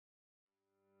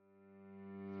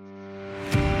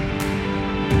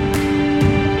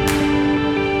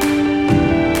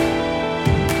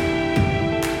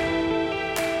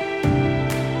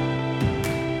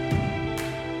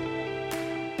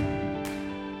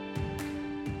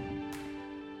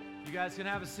You guys can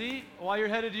have a seat. While you're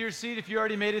headed to your seat, if you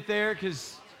already made it there,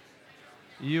 because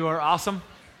you are awesome,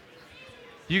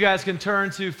 you guys can turn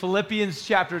to Philippians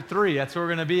chapter 3. That's where we're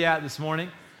going to be at this morning.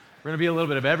 We're going to be a little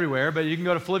bit of everywhere, but you can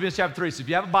go to Philippians chapter 3. So if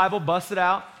you have a Bible, bust it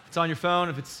out. If it's on your phone,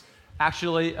 if it's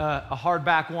actually a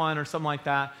hardback one or something like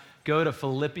that, go to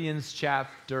Philippians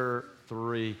chapter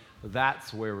 3.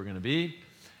 That's where we're going to be.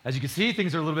 As you can see,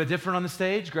 things are a little bit different on the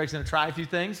stage. Greg's going to try a few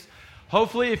things.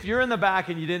 Hopefully, if you're in the back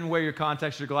and you didn't wear your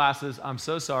contacts or glasses, I'm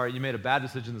so sorry. You made a bad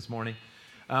decision this morning.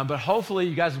 But hopefully,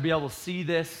 you guys will be able to see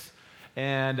this.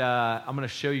 And I'm going to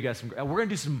show you guys some. We're going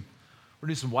to do some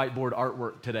whiteboard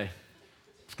artwork today.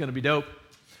 It's going to be dope.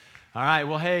 All right.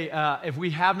 Well, hey, if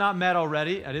we have not met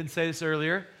already, I didn't say this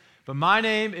earlier, but my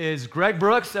name is Greg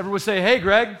Brooks. Everyone say, "Hey,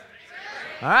 Greg." Hey,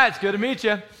 Greg. All right. It's good to meet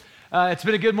you. It's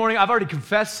been a good morning. I've already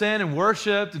confessed sin and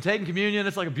worshiped and taken communion.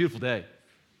 It's like a beautiful day.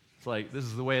 It's like this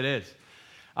is the way it is.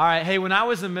 All right, hey, when I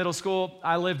was in middle school,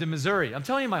 I lived in Missouri. I'm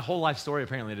telling you my whole life story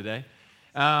apparently today.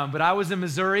 But I was in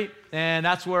Missouri, and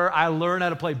that's where I learned how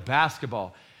to play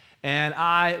basketball. And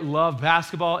I love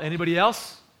basketball. Anybody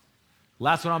else?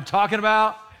 That's what I'm talking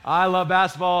about. I love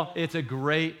basketball. It's a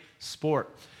great sport.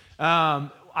 I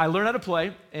learned how to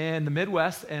play in the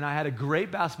Midwest, and I had a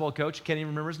great basketball coach. Can't even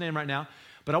remember his name right now.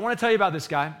 But I want to tell you about this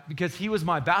guy because he was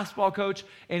my basketball coach,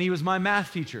 and he was my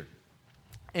math teacher.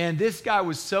 And this guy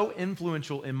was so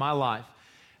influential in my life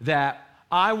that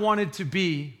I wanted to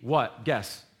be, what?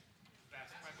 Guess.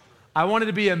 I wanted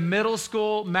to be a middle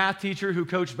school math teacher who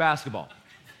coached basketball.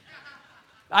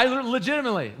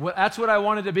 Legitimately, that's what I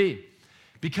wanted to be.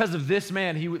 Because of this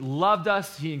man, he loved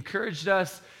us, he encouraged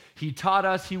us, he taught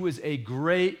us, he was a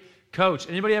great coach.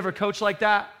 Anybody ever coach like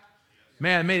that?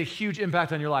 Man, it made a huge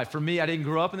impact on your life. For me, I didn't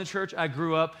grow up in the church,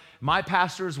 my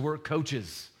pastors were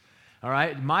coaches. All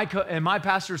right, my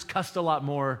pastors cussed a lot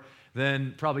more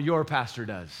than probably your pastor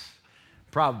does.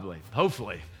 Probably,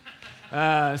 hopefully.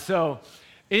 So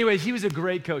anyways, he was a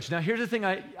great coach. Now, here's the thing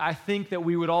I think that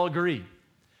we would all agree.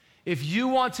 If you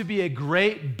want to be a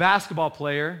great basketball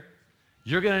player,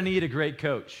 you're going to need a great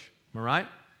coach. Am I right?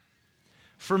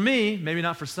 For me, maybe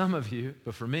not for some of you,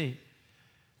 but for me,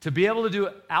 to be able to do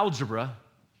algebra,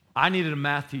 I needed a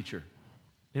math teacher.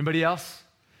 Anybody else?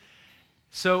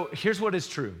 So here's what is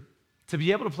true. To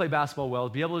be able to play basketball well,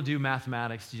 to be able to do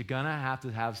mathematics, you're going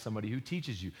to have somebody who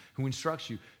teaches you, who instructs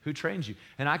you, who trains you.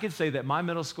 And I can say that my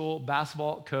middle school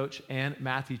basketball coach and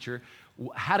math teacher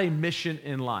had a mission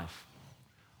in life.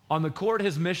 On the court,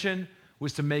 his mission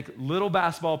was to make little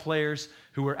basketball players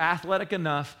who were athletic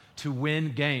enough to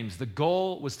win games. The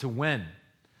goal was to win.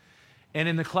 And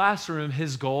in the classroom,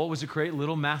 his goal was to create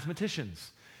little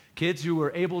mathematicians, kids who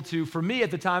were able to, for me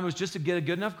at the time, it was just to get a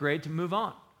good enough grade to move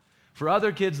on. For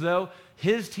other kids, though,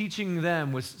 his teaching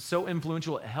them was so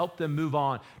influential, it helped them move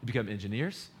on to become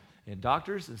engineers and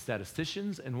doctors and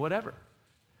statisticians and whatever.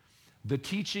 The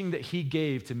teaching that he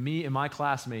gave to me and my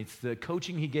classmates, the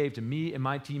coaching he gave to me and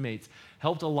my teammates,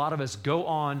 helped a lot of us go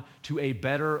on to a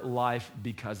better life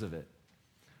because of it.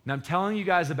 Now, I'm telling you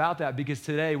guys about that because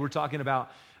today we're talking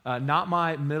about not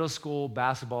my middle school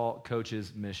basketball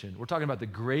coach's mission. We're talking about the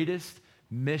greatest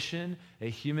mission a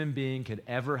human being could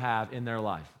ever have in their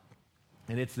life.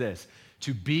 And it's this,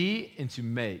 to be and to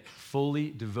make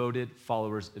fully devoted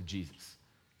followers of Jesus.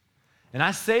 And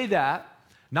I say that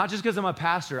not just because I'm a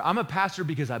pastor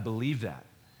because I believe that.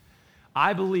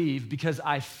 I believe because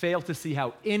I fail to see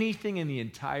how anything in the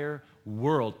entire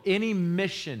world, any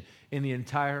mission in the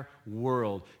entire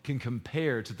world can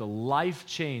compare to the life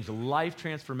change, the life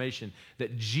transformation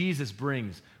that Jesus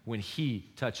brings when he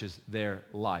touches their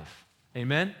life.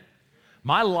 Amen?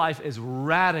 My life is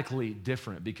radically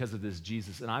different because of this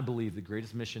Jesus, and I believe the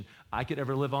greatest mission I could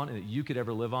ever live on and that you could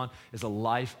ever live on is a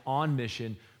life on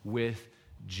mission with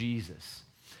Jesus.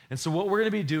 And so what we're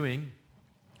going to be doing,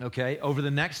 okay, over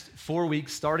the next 4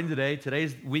 weeks, starting today,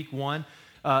 today's week 1,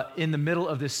 in the middle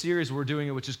of this series we're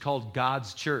doing, which is called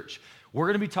God's Church. We're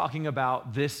going to be talking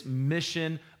about this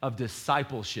mission of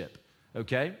discipleship,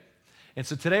 okay? And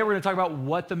so today we're going to talk about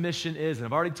what the mission is, and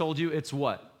I've already told you it's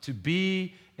what? To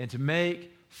be and to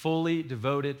make fully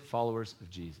devoted followers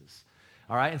of Jesus.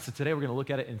 All right, and so today we're going to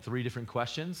look at it in 3 different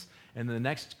questions, and in the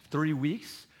next 3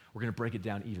 weeks, we're going to break it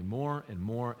down even more,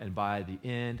 and by the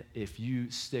end, if you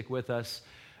stick with us,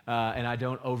 and I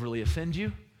don't overly offend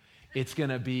you, you're going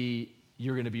to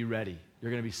be ready. You're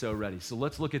going to be so ready. So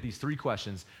let's look at these 3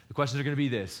 questions. The questions are going to be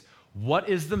this. What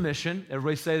is the mission?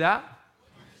 Everybody say that.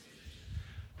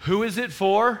 Who is it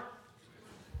for?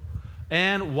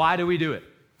 And why do we do it?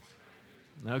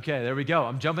 Okay, there we go.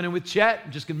 I'm jumping in with Chet.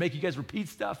 I'm just going to make you guys repeat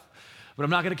stuff, but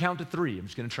I'm not going to count to 3. I'm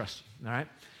just going to trust you, all right?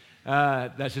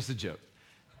 That's just a joke.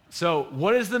 So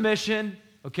what is the mission?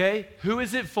 okay? Who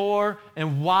is it for,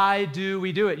 and why do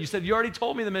we do it? You said, you already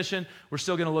told me the mission. We're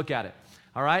still going to look at it,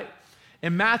 all right?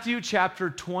 In Matthew chapter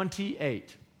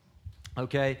 28,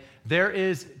 okay, there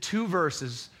is 2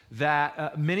 verses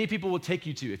that many people will take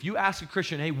you to. If you ask a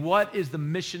Christian, hey, what is the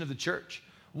mission of the church?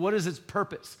 What is its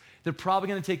purpose? They're probably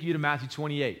going to take you to Matthew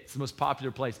 28. It's the most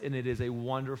popular place, and it is a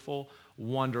wonderful,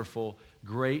 wonderful,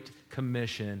 great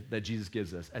commission that Jesus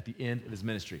gives us at the end of his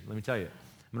ministry. Let me tell you.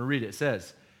 I'm going to read it. It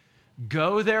says,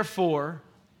 "Go therefore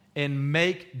and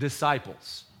make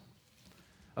disciples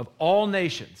of all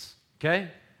nations." Okay?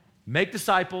 Make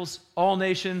disciples, all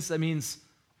nations. That means,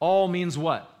 all means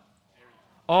what?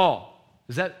 All.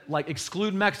 Does that like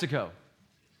exclude Mexico?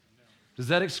 Does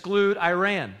that exclude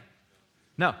Iran?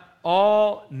 No.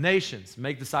 All nations,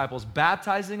 make disciples,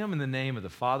 baptizing them in the name of the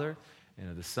Father and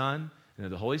of the Son and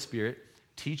of the Holy Spirit,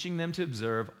 teaching them to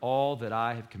observe all that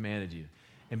I have commanded you.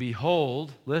 And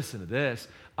behold, listen to this,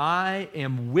 I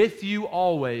am with you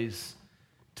always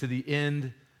to the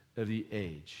end of the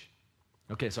age.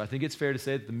 Okay, so I think it's fair to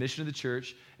say that the mission of the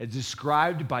church, as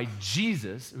described by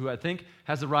Jesus, who I think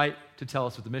has the right to tell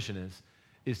us what the mission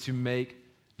is to make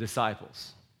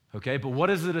disciples. Okay, but what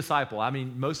is a disciple? I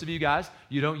mean, most of you guys,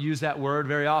 you don't use that word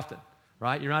very often,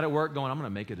 right? You're not at work going, I'm going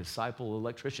to make a disciple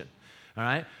electrician, all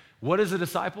right? What is a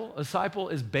disciple? A disciple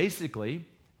is basically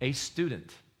a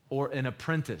student or an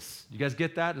apprentice. You guys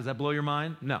get that? Does that blow your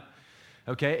mind? No.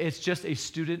 Okay, it's just a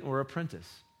student or apprentice.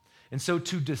 And so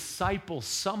to disciple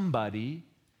somebody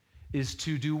is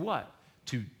to do what?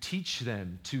 To teach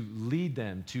them, to lead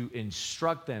them, to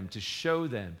instruct them, to show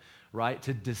them, right?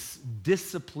 To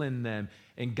discipline them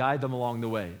and guide them along the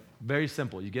way. Very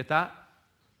simple. You get that?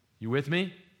 You with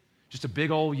me? Just a big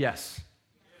old yes.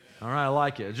 All right, I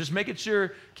like it. Just making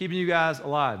sure, keeping you guys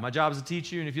alive. My job is to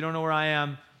teach you, and if you don't know where I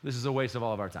am, this is a waste of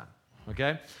all of our time,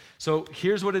 okay? So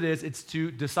here's what it is. It's to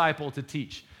disciple, to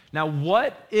teach. Now,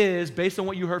 what is, based on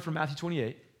what you heard from Matthew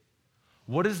 28,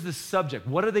 what is the subject?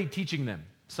 What are they teaching them?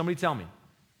 Somebody tell me.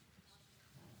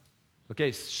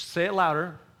 Okay, say it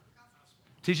louder.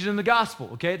 Teaching them the gospel,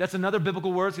 okay? That's another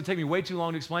biblical word. It's going to take me way too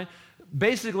long to explain.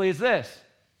 Basically, it's this.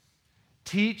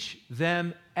 Teach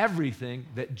them everything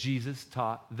that Jesus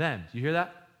taught them. Do you hear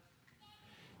that?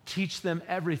 Teach them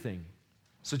everything.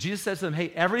 So Jesus says to them,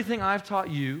 hey, everything I've taught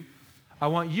you, I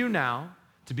want you now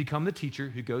to become the teacher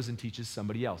who goes and teaches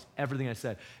somebody else. Everything I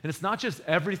said. And it's not just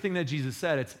everything that Jesus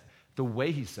said, it's the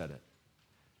way he said it.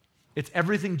 It's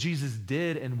everything Jesus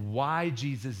did and why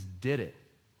Jesus did it.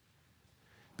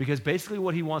 Because basically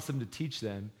what he wants them to teach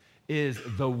them is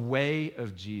the way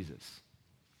of Jesus.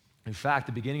 In fact,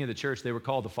 the beginning of the church, they were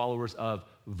called the followers of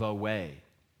the way.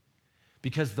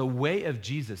 Because the way of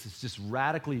Jesus is just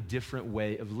radically different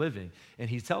way of living. And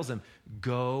he tells them,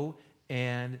 go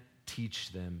and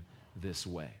teach them this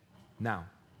way. Now,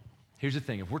 here's the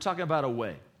thing. If we're talking about a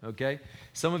way, okay?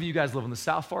 Some of you guys live on the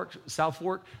South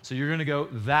Fork, so you're going to go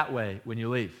that way when you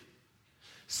leave.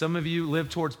 Some of you live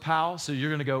towards Powell, so you're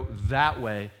going to go that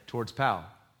way towards Powell.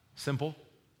 Simple?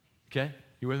 Okay?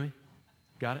 You with me?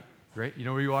 Got it? Great. You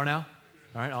know where you are now?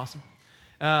 All right, awesome.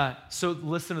 So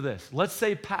listen to this. Let's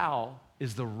say Powell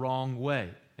is the wrong way.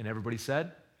 And everybody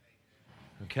said?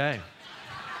 Okay.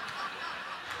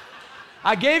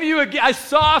 I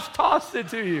soft tossed it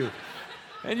to you.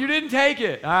 And you didn't take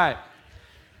it. All right.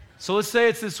 So let's say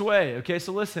it's this way. Okay,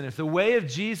 so listen. If the way of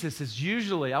Jesus is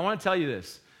usually, I want to tell you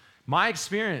this. My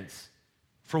experience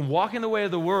from walking the way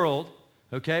of the world,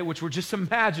 okay, which we're just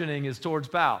imagining is towards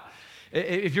Powell.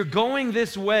 If you're going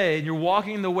this way and you're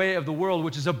walking the way of the world,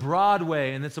 which is a broad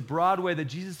way, and it's a broad way that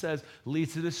Jesus says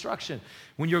leads to destruction.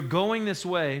 When you're going this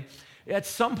way, at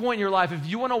some point in your life, if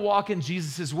you want to walk in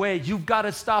Jesus' way, you've got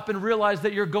to stop and realize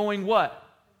that you're going what?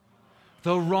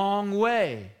 The wrong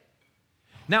way.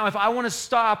 Now, if I want to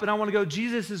stop and I want to go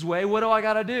Jesus' way, what do I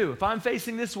got to do? If I'm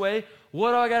facing this way,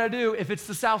 what do I got to do if it's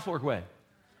the South Fork way?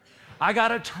 I got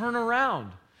to turn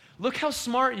around. Look how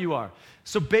smart you are.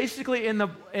 So basically,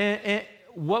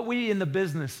 what we in the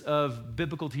business of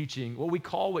biblical teaching, what we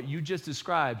call what you just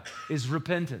described is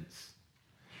repentance.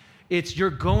 It's you're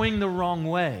going the wrong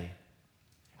way.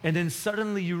 And then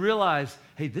suddenly you realize,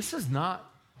 hey, this isn't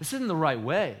the right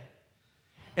way.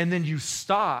 And then you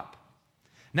stop.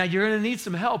 Now you're going to need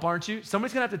some help, aren't you?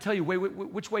 Somebody's going to have to tell you, wait,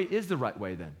 which way is the right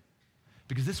way then?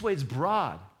 Because this way is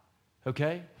broad,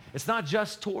 okay? It's not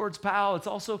just towards Powell. It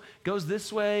also goes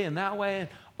this way and that way and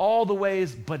all the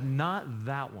ways, but not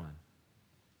that one.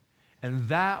 And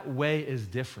that way is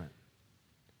different.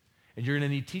 And you're going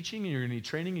to need teaching, and you're going to need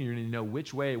training, and you're going to know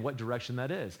which way, what direction that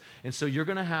is. And so you're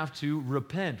going to have to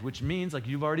repent, which means, like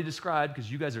you've already described,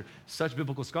 because you guys are such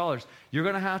biblical scholars, you're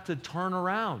going to have to turn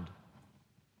around.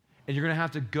 And you're going to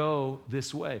have to go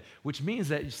this way, which means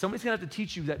that somebody's going to have to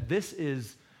teach you that this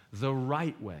is the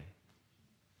right way.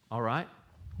 All right?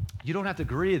 You don't have to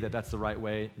agree that that's the right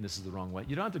way and this is the wrong way.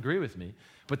 You don't have to agree with me,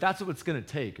 but that's what it's going to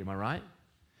take. Am I right?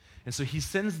 And so he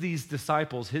sends these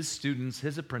disciples, his students,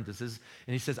 his apprentices,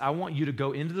 and he says, I want you to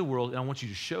go into the world and I want you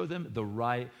to show them the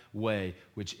right way,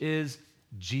 which is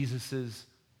Jesus's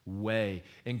way.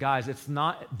 And guys, it's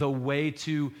not the way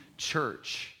to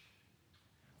church.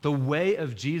 The way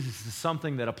of Jesus is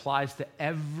something that applies to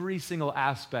every single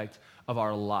aspect of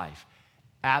our life.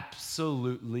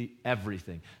 Absolutely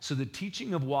everything. So the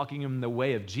teaching of walking in the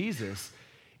way of Jesus,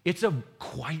 it's a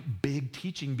quite big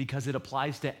teaching because it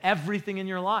applies to everything in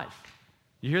your life.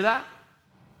 You hear that?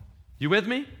 You with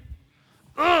me?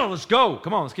 Oh, let's go.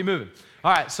 Come on, let's keep moving.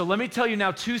 All right, so let me tell you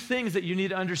now 2 things that you need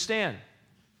to understand.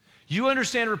 You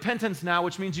understand repentance now,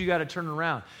 which means you got to turn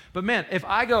around. But man, if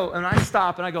I go and I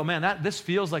stop and I go, man, this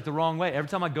feels like the wrong way. Every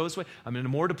time I go this way, I'm into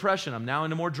more depression. I'm now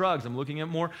into more drugs. I'm looking at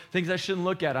more things I shouldn't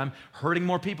look at. I'm hurting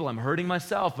more people. I'm hurting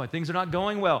myself. My things are not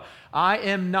going well.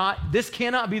 This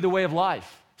cannot be the way of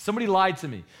life. Somebody lied to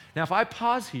me. Now, if I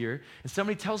pause here and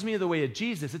somebody tells me the way of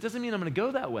Jesus, it doesn't mean I'm going to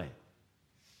go that way.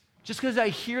 Just because I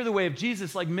hear the way of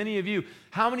Jesus, like many of you,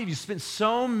 how many of you spent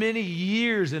so many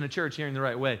years in a church hearing the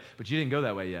right way, but you didn't go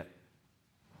that way yet?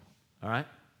 All right?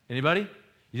 Anybody? You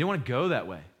didn't want to go that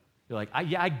way. You're like,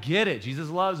 I get it. Jesus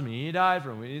loves me. He died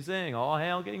for me. He's saying, all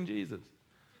hail King Jesus.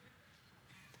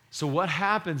 So what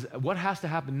has to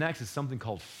happen next is something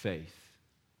called faith.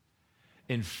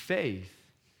 In faith,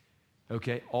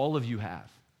 okay, all of you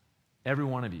have. Every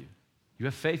one of you. You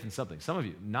have faith in something. Some of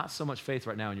you, not so much faith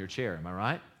right now in your chair. Am I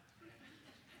right?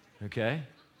 Okay?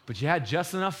 But you had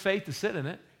just enough faith to sit in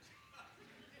it.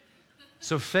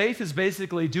 So faith is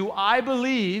basically, do I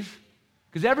believe?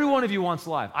 Because every one of you wants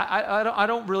life. I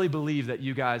don't really believe that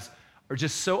you guys are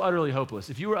just so utterly hopeless.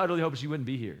 If you were utterly hopeless, you wouldn't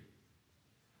be here.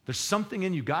 There's something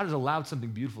in you. God has allowed something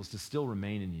beautiful to still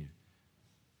remain in you.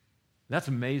 That's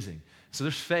amazing. So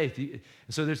there's faith.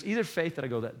 So there's either faith that I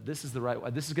go that this is the right way,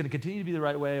 this is going to continue to be the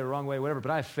right way or wrong way, whatever,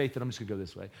 but I have faith that I'm just going to go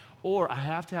this way. Or I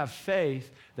have to have faith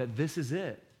that this is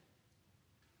it.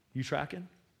 You tracking?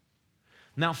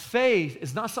 Now, faith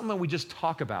is not something that we just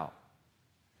talk about.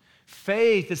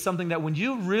 Faith is something that when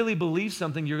you really believe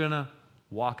something, you're going to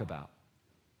walk about.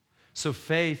 So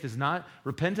faith is not,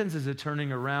 repentance is a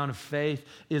turning around. Faith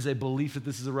is a belief that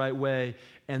this is the right way,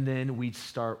 and then we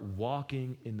start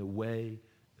walking in the way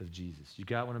of Jesus. You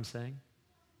got what I'm saying?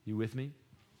 You with me?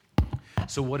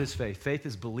 So what is faith? Faith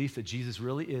is belief that Jesus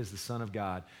really is the Son of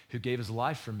God who gave his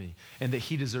life for me and that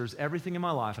he deserves everything in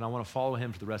my life and I want to follow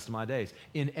him for the rest of my days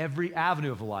in every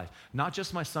avenue of life, not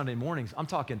just my Sunday mornings. I'm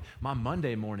talking my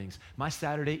Monday mornings, my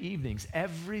Saturday evenings,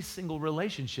 every single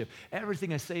relationship,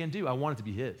 everything I say and do, I want it to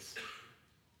be his.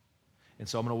 And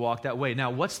so I'm going to walk that way. Now,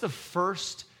 what's the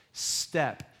first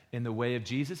step in the way of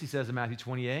Jesus? He says in Matthew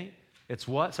 28, it's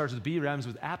what? It starts with B, rhymes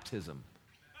with baptism.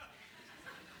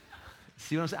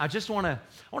 See what I'm saying? I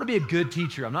want to be a good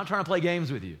teacher. I'm not trying to play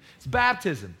games with you. It's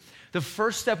baptism. The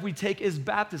first step we take is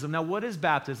baptism. Now, what is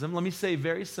baptism? Let me say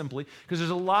very simply, because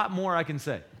there's a lot more I can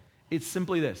say. It's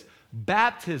simply this.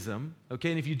 Baptism,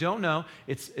 okay, and if you don't know,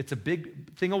 it's a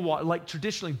big thing of water, like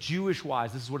traditionally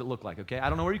Jewish-wise, this is what it looked like, okay? I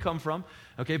don't know where you come from,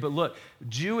 okay, but look,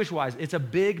 Jewish-wise, it's a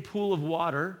big pool of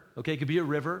water, okay? It could be a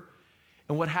river.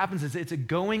 And what happens is it's a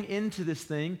going into this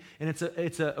thing, and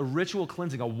it's a ritual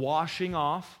cleansing, a washing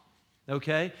off,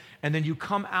 okay? And then you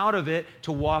come out of it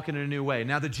to walk in a new way.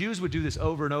 Now, the Jews would do this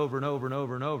over and over and over and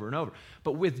over and over and over.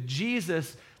 But with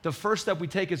Jesus, the first step we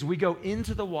take is we go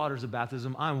into the waters of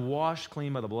baptism. I'm washed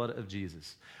clean by the blood of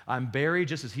Jesus. I'm buried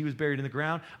just as he was buried in the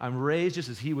ground. I'm raised just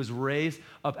as he was raised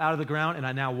up out of the ground. And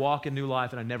I now walk in new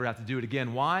life, and I never have to do it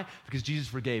again. Why? Because Jesus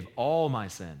forgave all my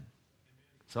sin.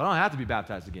 So I don't have to be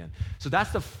baptized again. So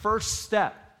that's the first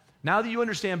step. Now that you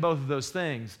understand both of those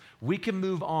things, we can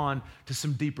move on to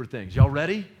some deeper things. Y'all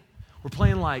ready? We're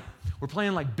playing like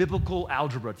biblical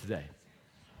algebra today.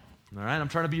 All right? I'm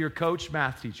trying to be your coach,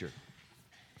 math teacher.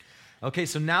 Okay,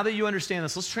 so now that you understand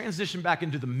this, let's transition back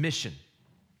into the mission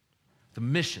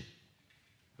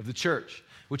of the church,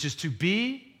 which is to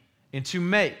be and to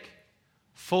make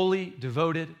fully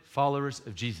devoted followers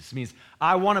of Jesus. It means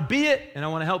I want to be it, and I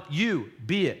want to help you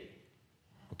be it.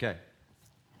 Okay.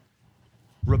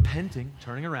 Repenting,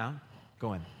 turning around,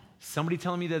 going, somebody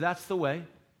telling me that that's the way.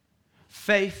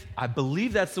 Faith, I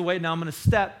believe that's the way. Now I'm going to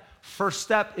step. First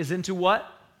step is into what?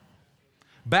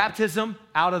 Baptism,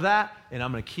 out of that, and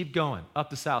I'm going to keep going up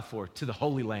the South Fork to the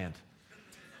Holy Land.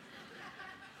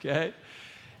 Okay?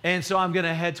 And so I'm going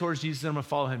to head towards Jesus and I'm going to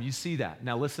follow him. You see that.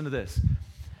 Now listen to this.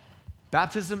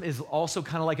 Baptism is also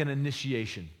kind of like an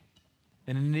initiation.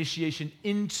 an initiation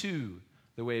into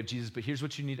the way of Jesus. But here's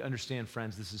what you need to understand,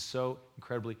 friends. This is so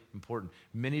incredibly important.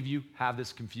 Many of you have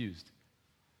this confused.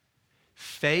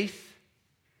 Faith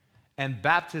and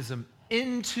baptism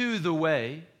into the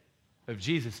way of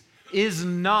Jesus is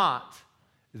not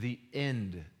the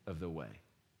end of the way.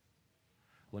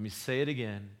 Let me say it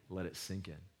again. Let it sink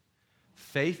in.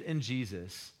 Faith in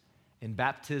Jesus and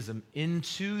baptism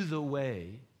into the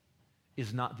way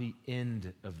is not the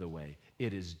end of the way.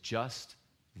 It is just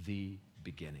the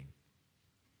beginning.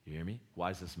 You hear me? Why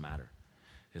does this matter?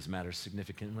 This matters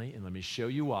significantly, and let me show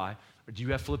you why. Do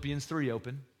you have Philippians 3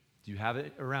 open? Do you have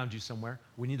it around you somewhere?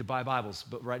 We need to buy Bibles,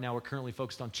 but right now we're currently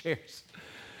focused on chairs.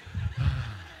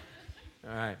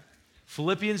 All right.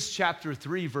 Philippians chapter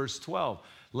 3, verse 12.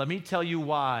 Let me tell you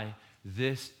why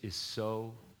this is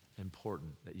so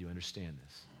important that you understand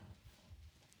this.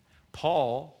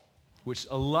 Paul, which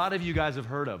a lot of you guys have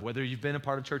heard of, whether you've been a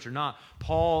part of church or not,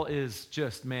 Paul is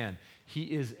just, man, he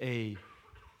is a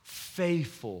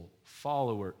faithful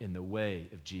follower in the way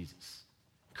of Jesus.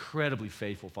 Incredibly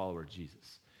faithful follower of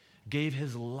Jesus. Gave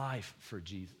his life for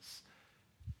Jesus.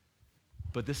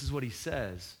 But this is what he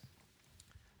says.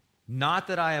 Not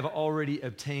that I have already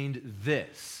obtained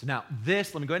this. Now,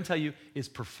 this, let me go ahead and tell you, is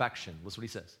perfection. Listen what he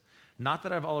says. Not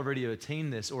that I've already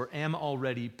attained this or am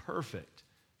already perfect,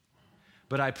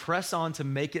 but I press on to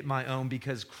make it my own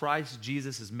because Christ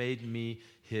Jesus has made me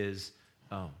his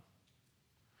own.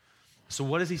 So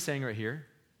what is he saying right here?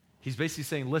 He's basically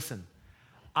saying, listen,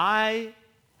 I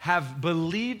have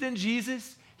believed in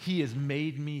Jesus. He has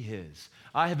made me his.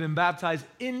 I have been baptized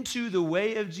into the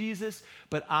way of Jesus,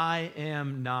 but I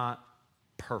am not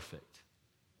perfect.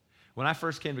 When I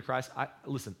first came to Christ,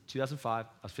 2005, I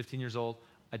was 15 years old.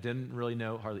 I didn't really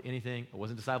know hardly anything. I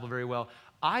wasn't discipled very well.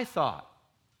 I thought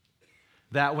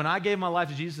that when I gave my life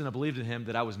to Jesus and I believed in him,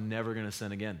 that I was never going to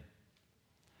sin again.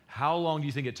 How long do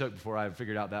you think it took before I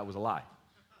figured out that was a lie?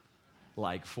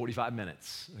 Like 45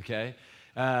 minutes, okay?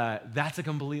 That's a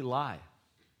complete lie.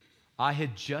 I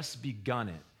had just begun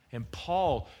it. And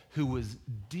Paul, who was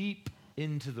deep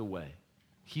into the way,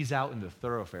 he's out in the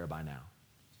thoroughfare by now,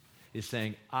 is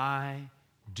saying, I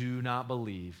do not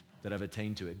believe that I've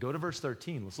attained to it. Go to verse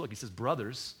 13. Let's look. He says,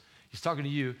 brothers, he's talking to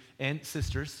you and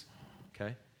sisters,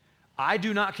 okay? I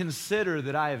do not consider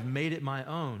that I have made it my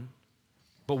own,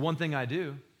 but one thing I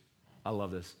do, I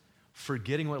love this,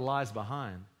 forgetting what lies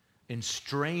behind and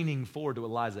straining forward to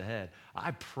what lies ahead,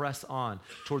 I press on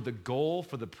toward the goal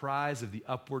for the prize of the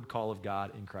upward call of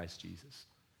God in Christ Jesus.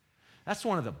 That's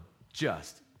one of the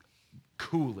just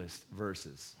coolest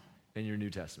verses in your New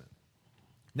Testament.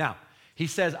 Now, he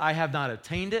says, I have not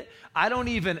attained it. I don't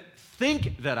even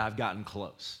think that I've gotten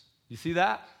close. You see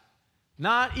that?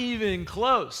 Not even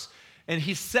close. And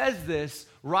he says this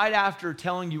right after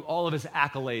telling you all of his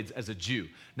accolades as a Jew.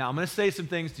 Now, I'm going to say some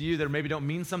things to you that maybe don't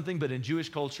mean something, but in Jewish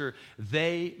culture,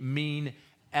 they mean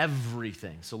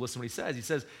everything. So listen to what he says. He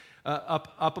says,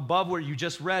 up above where you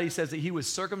just read, he says that he was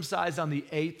circumcised on the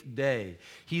 8th day.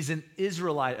 He's an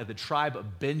Israelite of the tribe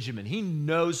of Benjamin. He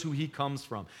knows who he comes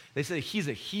from. They say he's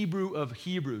a Hebrew of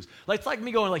Hebrews. Like, it's like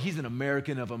me going like he's an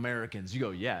American of Americans. You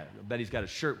go, yeah, I bet he's got a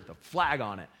shirt with a flag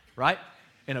on it, right?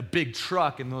 And a big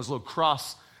truck and those little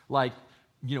cross, like,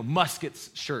 muskets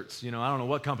shirts. I don't know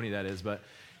what company that is, but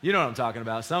you know what I'm talking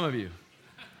about, some of you,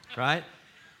 right?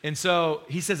 And so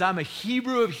he says, I'm a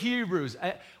Hebrew of Hebrews.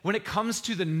 When it comes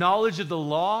to the knowledge of the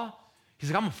law,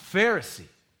 he's like, I'm a Pharisee.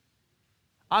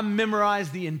 I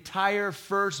memorized the entire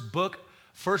first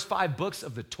 5 books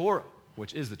of the Torah,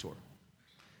 which is the Torah.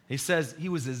 He says he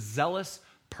was a zealous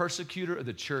persecutor of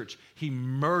the church. He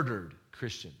murdered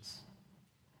Christians.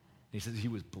 He says he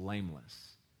was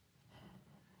blameless.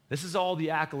 This is all the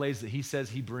accolades that he says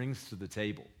he brings to the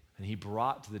table and he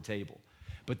brought to the table.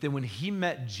 But then when he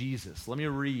met Jesus, let me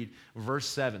read verse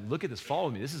 7. Look at this. Follow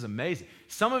me. This is amazing.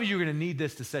 Some of you are going to need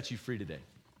this to set you free today.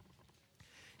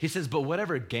 He says, but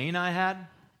whatever gain I had,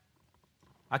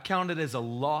 I counted as a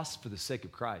loss for the sake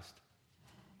of Christ.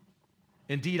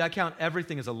 Indeed, I count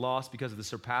everything as a loss because of the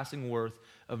surpassing worth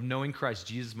of knowing Christ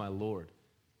Jesus my Lord.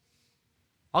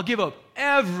 I'll give up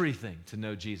everything to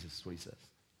know Jesus, is what he says.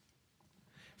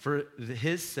 For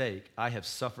his sake, I have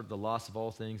suffered the loss of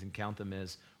all things and count them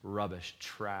as rubbish,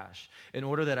 trash, in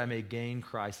order that I may gain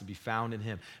Christ and be found in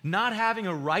him. Not having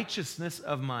a righteousness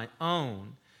of my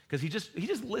own, because he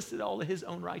just listed all of his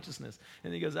own righteousness.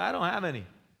 And he goes, I don't have any.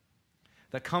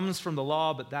 That comes from the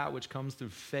law, but that which comes through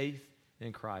faith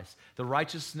in Christ. The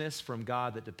righteousness from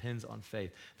God that depends on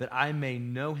faith, that I may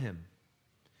know him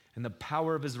and the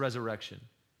power of his resurrection,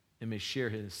 and may share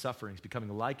his sufferings,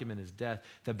 becoming like him in his death,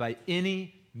 that by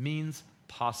any means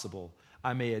possible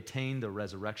I may attain the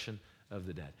resurrection of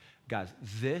the dead. Guys,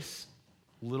 this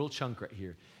little chunk right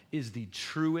here is the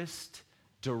truest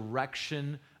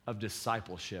direction of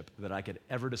discipleship that I could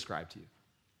ever describe to you.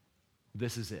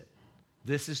 This is it.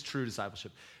 This is true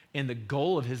discipleship. And the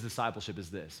goal of his discipleship is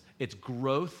this. It's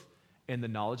growth in the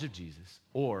knowledge of Jesus,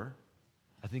 or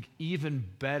I think even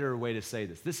better way to say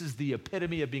this. This is the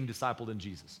epitome of being discipled in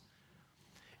Jesus.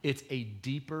 It's a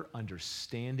deeper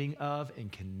understanding of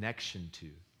and connection to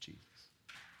Jesus.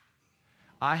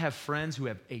 I have friends who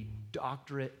have a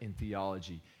doctorate in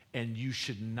theology, and you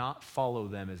should not follow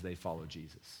them as they follow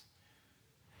Jesus.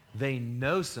 They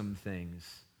know some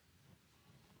things,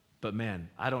 but man,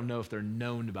 I don't know if they're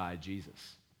known by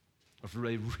Jesus, or if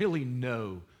they really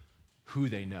know who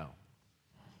they know.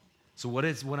 So what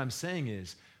I'm saying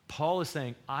is, Paul is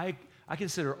saying, I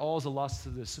consider all as a loss to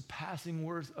the surpassing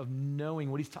words of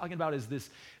knowing. What he's talking about is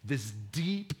this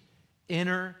deep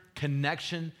inner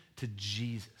connection to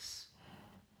Jesus.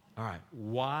 All right,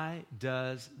 why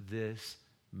does this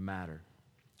matter?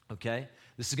 Okay,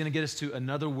 this is going to get us to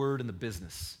another word in the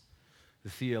business,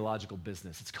 the theological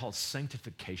business. It's called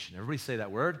sanctification. Everybody say that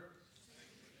word.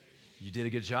 You did a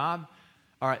good job.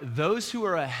 All right, those who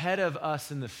are ahead of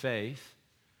us in the faith,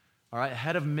 all right,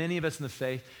 ahead of many of us in the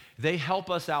faith, they help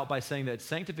us out by saying that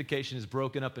sanctification is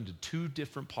broken up into two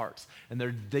different parts. And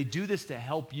they do this to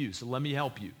help you. So let me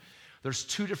help you. There's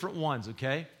two different ones,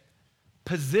 okay?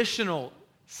 Positional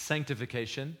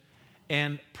sanctification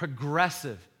and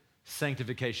progressive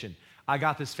sanctification. I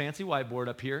got this fancy whiteboard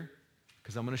up here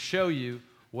because I'm going to show you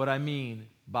what I mean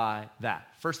by that.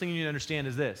 First thing you need to understand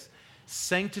is this.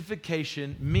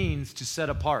 Sanctification means to set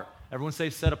apart. Everyone say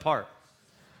set apart.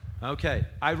 Okay,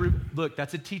 look,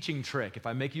 that's a teaching trick. If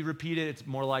I make you repeat it, it's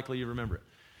more likely you remember it.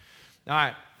 All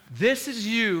right, this is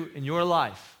you in your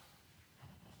life.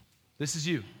 This is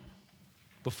you.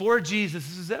 Before Jesus,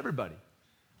 this is everybody.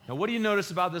 Now, what do you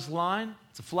notice about this line?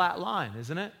 It's a flat line,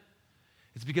 isn't it?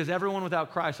 It's because everyone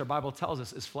without Christ, our Bible tells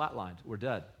us, is flatlined. We're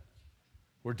dead.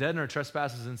 We're dead in our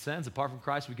trespasses and sins. Apart from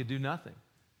Christ, we could do nothing.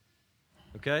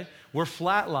 Okay? We're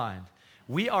flatlined.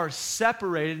 We are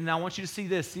separated, and I want you to see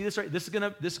this. See this right? This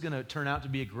is gonna turn out to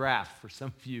be a graph for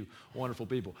some of you wonderful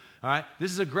people. All right?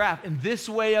 This is a graph, and this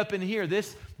way up in here,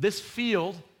 this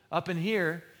field up in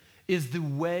here is the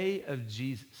way of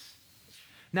Jesus.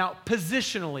 Now,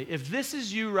 positionally, if this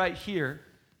is you right here,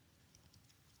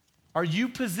 are you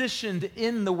positioned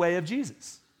in the way of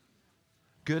Jesus?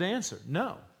 Good answer.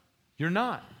 No, you're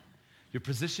not. You're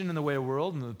positioned in the way of the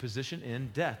world and the position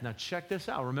in death. Now, check this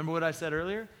out. Remember what I said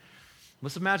earlier?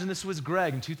 Let's imagine this was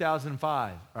Greg in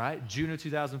 2005, all right? June of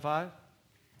 2005.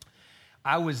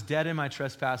 I was dead in my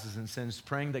trespasses and sins,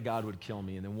 praying that God would kill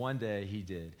me, and then one day he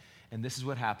did. And this is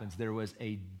what happens. There was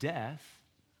a death,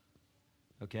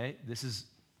 okay?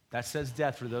 That says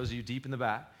death for those of you deep in the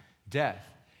back. Death.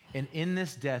 And in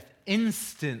this death,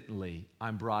 instantly,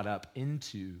 I'm brought up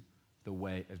into the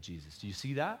way of Jesus. Do you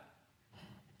see that?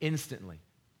 Instantly.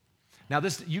 Now,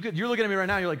 you're looking at me right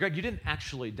now, you're like, Greg, you didn't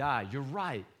actually die. You're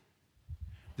right.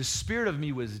 The spirit of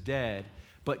me was dead,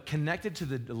 but connected to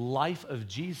the life of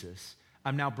Jesus,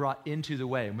 I'm now brought into the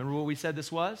way. Remember what we said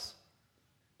this was?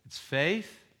 It's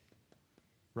faith,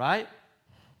 right?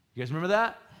 You guys remember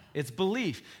that? It's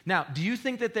belief. Now, do you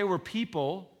think that there were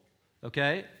people,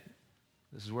 okay?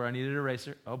 This is where I needed an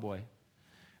eraser. Oh, boy.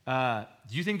 Do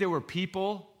you think there were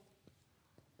people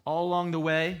all along the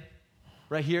way,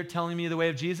 right here, telling me the way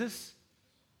of Jesus?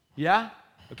 Yeah?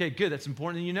 Okay, good. That's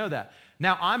important that you know that.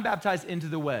 Now, I'm baptized into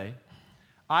the way.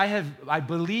 I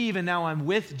believe, and now I'm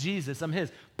with Jesus. I'm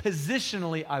his.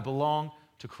 Positionally, I belong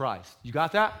to Christ. You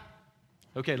got that?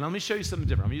 Okay, let me show you something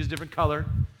different. I'm going to use a different color.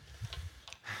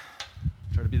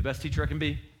 Try to be the best teacher I can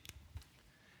be.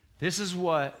 This is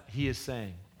what he is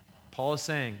saying. Paul is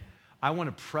saying, I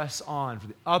want to press on for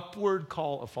the upward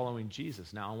call of following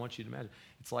Jesus. Now, I want you to imagine.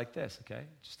 It's like this, okay?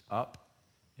 Just up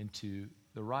and to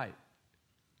the right.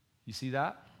 You see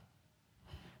that?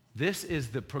 This is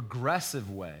the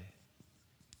progressive way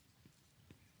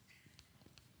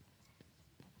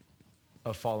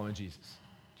of following Jesus.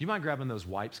 Do you mind grabbing those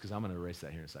wipes? Because I'm going to erase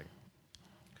that here in a second.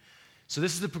 So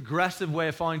this is the progressive way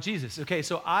of following Jesus. Okay,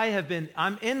 so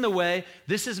I'm in the way.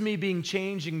 This is me being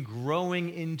changed and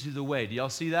growing into the way. Do y'all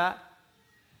see that?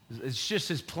 It's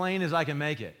just as plain as I can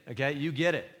make it, okay? You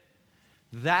get it.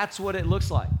 That's what it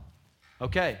looks like.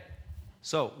 Okay,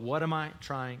 so what am I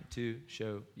trying to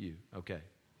show you? Okay,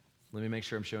 let me make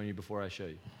sure I'm showing you before I show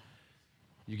you.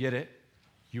 You get it?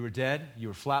 You were dead. You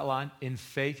were flatlined in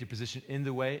faith. You're positioned in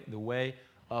the way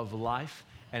of life.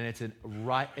 And it's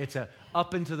a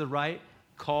up and to the right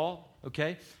call,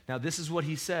 okay? Now, this is what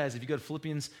he says. If you go to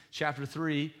Philippians chapter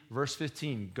 3, verse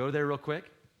 15, go there real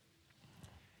quick.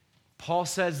 Paul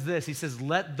says this. He says,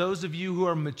 let those of you who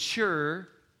are mature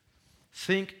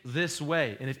think this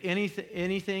way. And if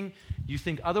anything you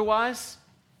think otherwise,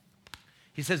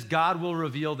 he says, God will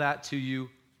reveal that to you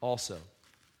also.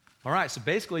 All right, so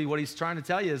basically what he's trying to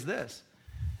tell you is this.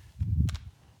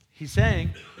 He's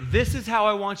saying, this is how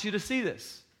I want you to see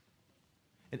this.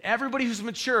 And everybody who's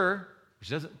mature, which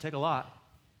doesn't take a lot,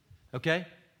 okay,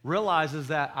 realizes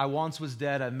that I once was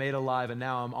dead, I'm made alive, and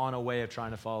now I'm on a way of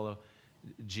trying to follow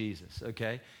Jesus,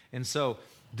 okay? And so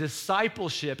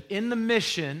discipleship in the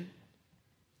mission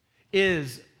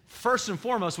is first and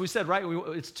foremost, we said, right,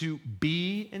 it's to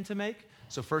be and to make.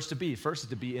 So first is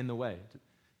to be in the way.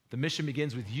 The mission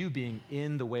begins with you being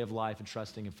in the way of life and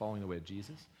trusting and following the way of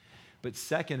Jesus. But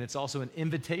second, it's also an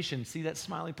invitation. See that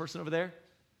smiling person over there?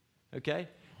 Okay?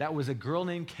 That was a girl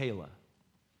named Kayla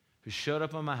who showed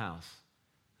up on my house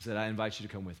and said, I invite you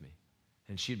to come with me.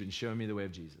 And she'd been showing me the way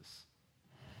of Jesus.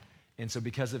 And so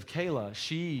because of Kayla,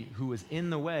 she, who was in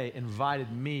the way,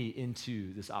 invited me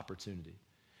into this opportunity.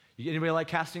 Anybody like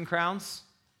Casting Crowns?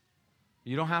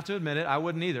 You don't have to admit it. I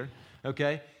wouldn't either.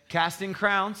 Okay? Casting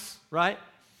Crowns, right?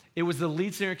 It was the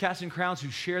lead singer of Casting Crowns who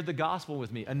shared the gospel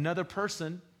with me. Another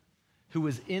person who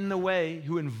was in the way,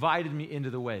 who invited me into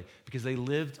the way because they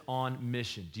lived on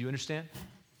mission. Do you understand?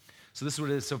 So this is what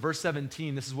it is. So verse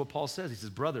 17, this is what Paul says. He says,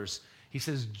 brothers, he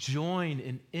says, join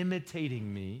in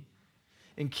imitating me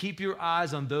and keep your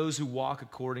eyes on those who walk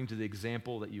according to the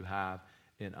example that you have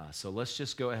in us. So let's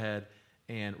just go ahead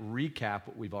and recap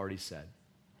what we've already said.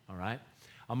 All right?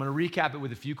 I'm going to recap it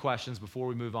with a few questions before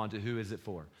we move on to who is it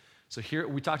for. So here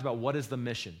we talked about what is the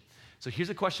mission. So here's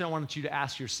a question I wanted you to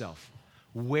ask yourself.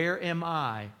 Where am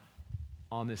I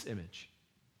on this image?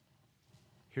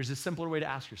 Here's a simpler way to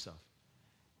ask yourself.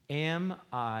 Am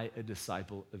I a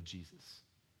disciple of Jesus?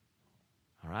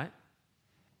 All right?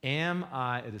 Am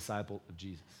I a disciple of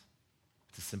Jesus?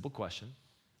 It's a simple question,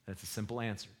 and it's a simple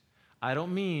answer. I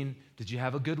don't mean, did you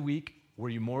have a good week? Were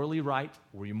you morally right?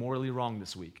 Were you morally wrong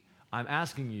this week? I'm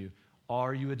asking you,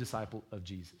 are you a disciple of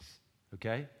Jesus?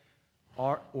 Okay?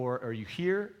 Or are you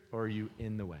here, or are you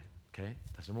in the way? Okay?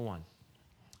 That's number one.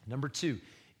 Number two,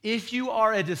 if you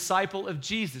are a disciple of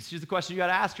Jesus, here's the question you got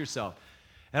to ask yourself.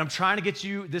 And I'm trying to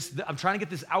get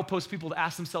this outpost people to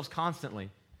ask themselves constantly.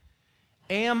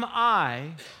 Am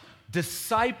I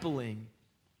discipling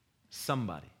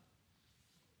somebody?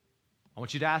 I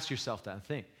want you to ask yourself that and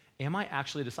think, am I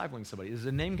actually discipling somebody? Does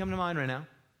a name come to mind right now?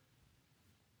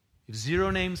 If zero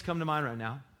names come to mind right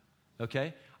now,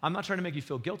 okay? I'm not trying to make you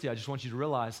feel guilty. I just want you to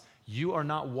realize you are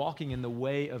not walking in the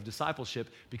way of discipleship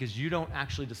because you don't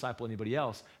actually disciple anybody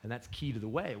else, and that's key to the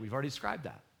way. We've already described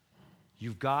that.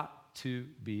 You've got to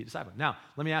be a disciple. Now,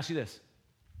 let me ask you this.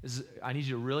 I need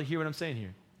you to really hear what I'm saying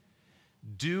here.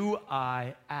 Do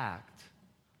I act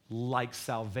like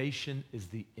salvation is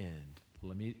the end?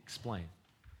 Let me explain.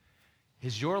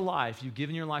 Is your life, you've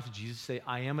given your life to Jesus, say,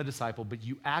 I am a disciple, but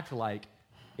you act like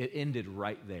it ended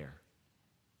right there?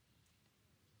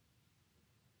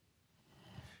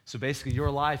 So basically,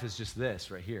 your life is just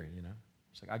this right here, you know?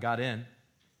 It's like, I got in.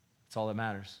 That's all that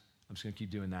matters. I'm just going to keep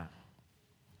doing that.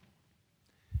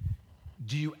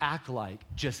 Do you act like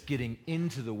just getting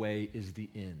into the way is the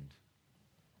end?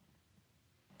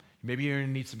 Maybe you're going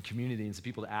to need some community and some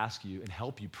people to ask you and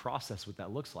help you process what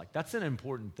that looks like. That's an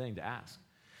important thing to ask.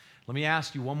 Let me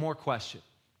ask you one more question,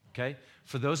 okay?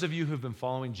 For those of you who've been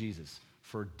following Jesus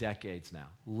for decades now,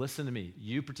 listen to me,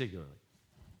 you particularly,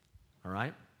 all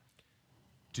right?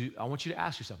 I want you to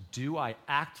ask yourself, do I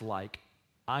act like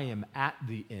I am at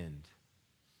the end?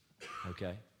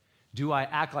 Okay? Do I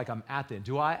act like I'm at the end?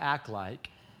 Do I act like,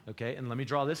 okay, and let me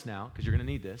draw this now because you're going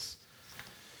to need this.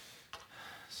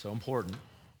 So important.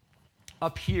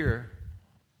 Up here,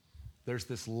 there's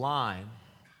this line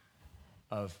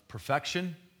of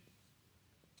perfection.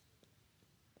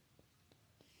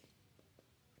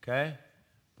 Okay?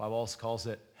 Bible also calls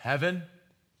it heaven.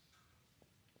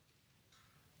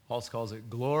 Paul calls it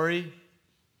glory.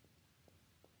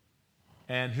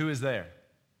 And who is there?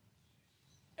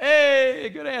 Hey,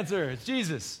 good answer. It's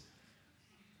Jesus.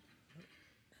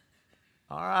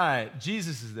 All right,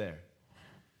 Jesus is there.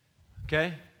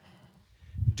 Okay?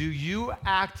 Do you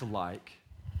act like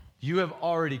you have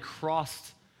already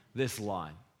crossed this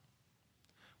line?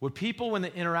 Would people, when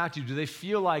they interact with you, do they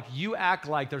feel like you act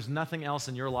like there's nothing else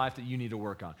in your life that you need to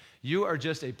work on? You are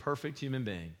just a perfect human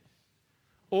being.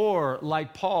 Or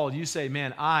like Paul, you say,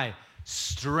 man, I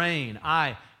strain,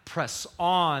 I press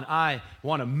on, I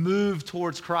want to move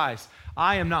towards Christ.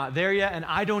 I am not there yet, and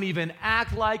I don't even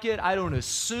act like it. I don't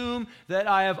assume that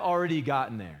I have already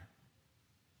gotten there.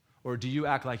 Or do you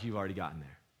act like you've already gotten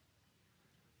there?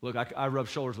 Look, I rub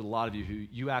shoulders with a lot of you who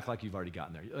you act like you've already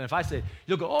gotten there. And if I say,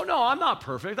 you'll go, oh, no, I'm not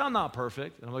perfect. I'm not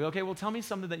perfect. And I'm like, okay, well, tell me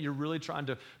something that you're really trying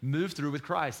to move through with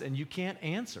Christ, and you can't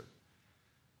answer,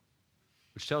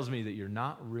 which tells me that you're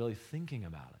not really thinking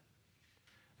about it.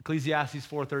 Ecclesiastes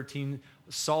 4:13,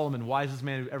 Solomon, wisest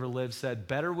man who ever lived, said,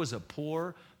 better was a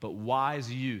poor but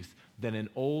wise youth than an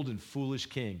old and foolish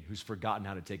king who's forgotten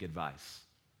how to take advice.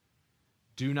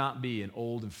 Do not be an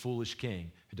old and foolish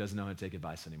king who doesn't know how to take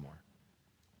advice anymore.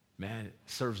 Man, it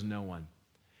serves no one.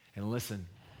 And listen,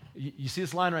 you see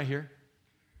this line right here?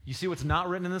 You see what's not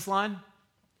written in this line?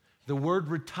 The word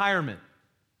retirement.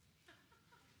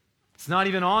 It's not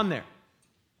even on there.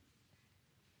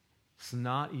 It's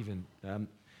not even. I'm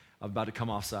about to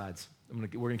come off sides. We're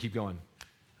going to keep going.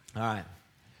 All right.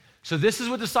 So this is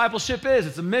what discipleship is.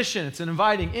 It's a mission. It's an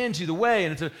inviting into the way,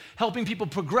 and it's a helping people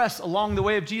progress along the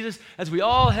way of Jesus as we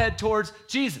all head towards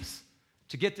Jesus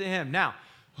to get to him. Now,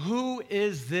 who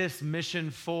is this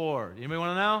mission for? Anybody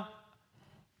want to know?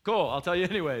 Cool, I'll tell you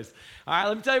anyways. All right,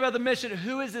 let me tell you about the mission.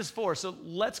 Who is this for? So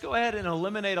let's go ahead and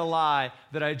eliminate a lie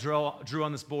that I drew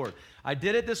on this board. I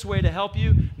did it this way to help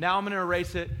you. Now I'm going to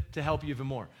erase it to help you even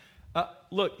more.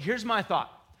 Look, here's my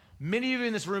thought. Many of you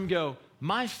in this room go,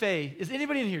 my faith, is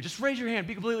anybody in here? Just raise your hand,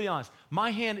 be completely honest.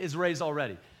 My hand is raised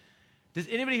already. Does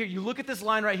anybody here, you look at this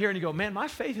line right here and you go, man, my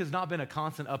faith has not been a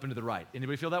constant up and to the right.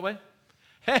 Anybody feel that way?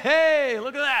 Hey,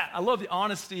 look at that. I love the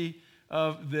honesty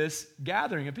of this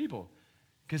gathering of people.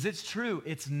 Because it's true,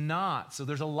 it's not. So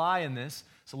there's a lie in this.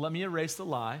 So let me erase the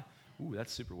lie. Ooh,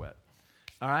 that's super wet.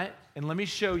 All right, and let me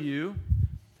show you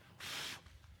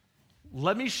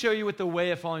what the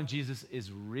way of following Jesus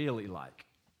is really like.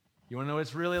 You want to know what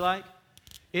it's really like?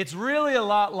 It's really a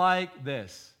lot like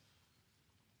this.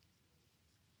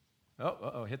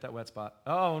 Oh, hit that wet spot.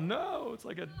 Oh, no, it's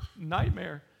like a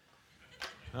nightmare.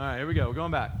 All right, here we go. We're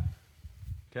going back.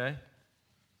 Okay?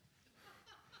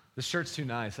 This shirt's too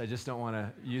nice. I just don't want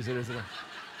to use it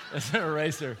as an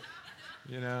eraser,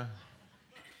 you know?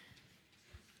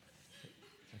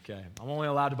 Okay, I'm only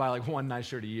allowed to buy like one nice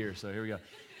shirt a year, so here we go.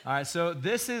 All right, so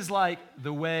this is like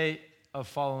the way of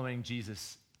following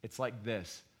Jesus. It's like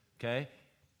this, okay?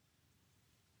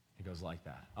 It goes like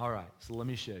that. All right, so let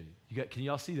me show you. Can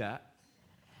you all see that?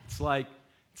 It's like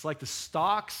the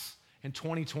stocks in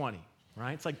 2020,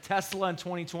 right? It's like Tesla in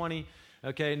 2020,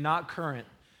 okay? Not current,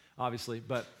 obviously,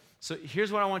 but so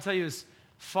here's what I want to tell you is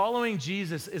following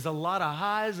Jesus is a lot of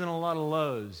highs and a lot of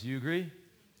lows. You agree?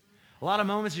 A lot of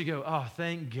moments you go, oh,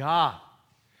 thank God.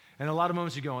 And a lot of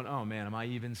moments you're going, oh, man, am I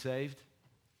even saved?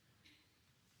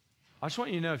 I just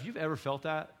want you to know, if you've ever felt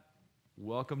that,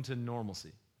 welcome to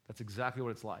normalcy. That's exactly what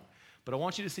it's like. But I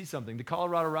want you to see something. The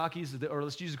Colorado Rockies, or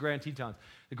let's use the Grand Tetons.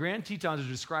 The Grand Tetons are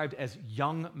described as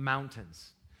young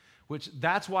mountains, which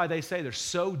that's why they say they're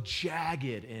so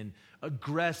jagged and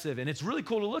aggressive. And it's really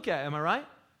cool to look at, am I right?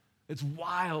 It's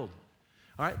wild.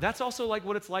 All right, that's also like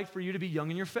what it's like for you to be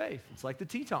young in your faith. It's like the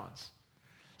Tetons.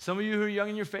 Some of you who are young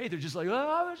in your faith are just like,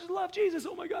 oh, I just love Jesus.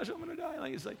 Oh my gosh, I'm going to die.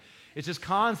 It's just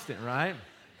constant, right?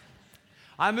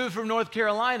 I moved from North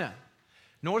Carolina.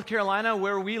 North Carolina,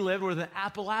 where we lived, were the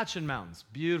Appalachian Mountains.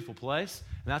 Beautiful place.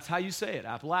 And that's how you say it,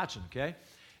 Appalachian, okay?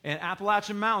 And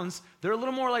Appalachian Mountains, they're a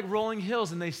little more like rolling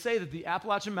hills, and they say that the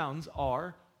Appalachian Mountains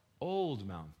are old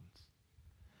mountains.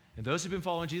 And those who've been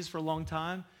following Jesus for a long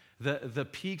time, the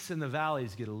peaks and the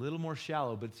valleys get a little more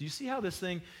shallow. But you see how this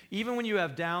thing, even when you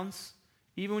have downs,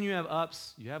 even when you have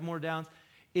ups, you have more downs,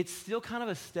 it's still kind of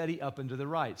a steady up and to the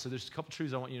right. So there's a couple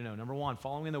truths I want you to know. Number one,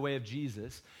 following in the way of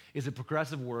Jesus is a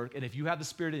progressive work, and if you have the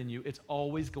Spirit in you, it's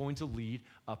always going to lead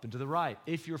up and to the right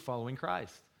if you're following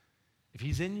Christ. If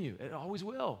he's in you, it always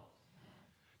will.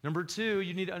 Number two,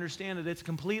 you need to understand that it's a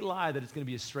complete lie that it's going to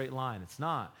be a straight line. It's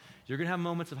not. You're going to have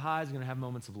moments of highs, you're going to have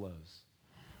moments of lows.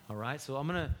 All right, so I'm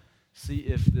going to see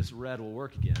if this red will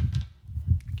work again.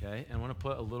 Okay, and I'm going to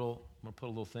put a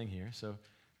little thing here. So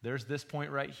there's this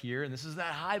point right here, and this is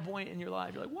that high point in your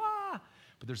life. You're like, wah!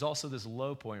 But there's also this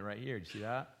low point right here. Do you see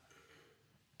that?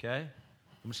 Okay?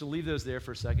 I'm just going to leave those there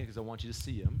for a second because I want you to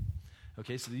see them.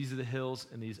 Okay, so these are the hills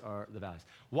and these are the valleys.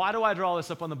 Why do I draw this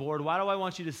up on the board? Why do I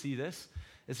want you to see this?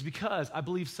 It's because I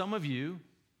believe some of you,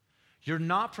 you're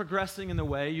not progressing in the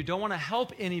way. You don't want to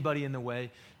help anybody in the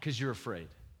way because you're afraid.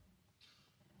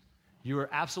 You are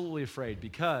absolutely afraid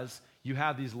because you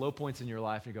have these low points in your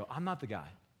life and you go, I'm not the guy.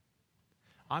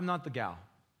 I'm not the gal.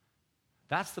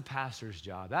 That's the pastor's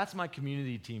job. That's my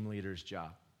community team leader's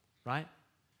job, right?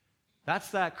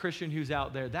 That's that Christian who's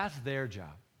out there. That's their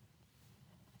job.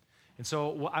 And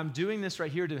so I'm doing this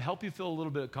right here to help you feel a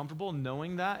little bit comfortable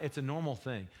knowing that it's a normal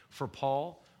thing for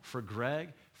Paul, for Greg,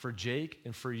 for Jake,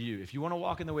 and for you. If you want to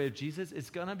walk in the way of Jesus, it's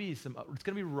going to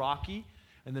be rocky.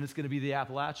 and then it's going to be the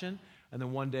Appalachian, and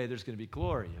then one day there's going to be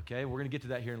glory, okay? We're going to get to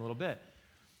that here in a little bit.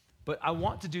 But I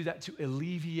want to do that to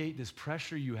alleviate this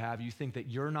pressure you have. You think that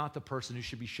you're not the person who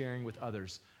should be sharing with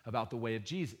others about the way of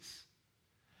Jesus.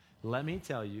 Let me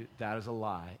tell you, that is a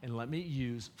lie. And let me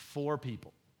use 4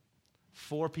 people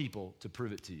to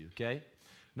prove it to you, okay?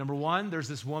 Number 1, there's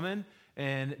this woman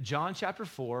in John chapter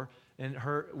 4, and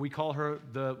we call her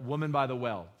the woman by the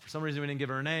well. For some reason, we didn't give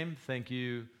her a name. Thank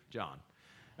you, John.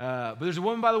 But there's a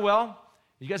woman by the well.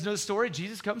 You guys know the story?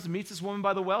 Jesus comes and meets this woman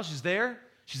by the well. She's there.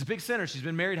 She's a big sinner. She's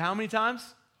been married how many times?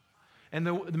 And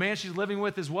the man she's living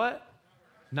with is what?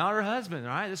 Not her husband,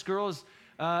 all right? This girl is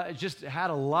just had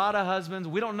a lot of husbands.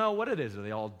 We don't know what it is. Are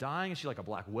they all dying? Is she like a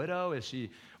black widow? Is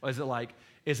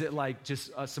it like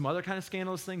just some other kind of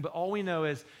scandalous thing? But all we know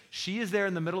is she is there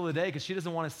in the middle of the day because she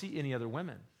doesn't want to see any other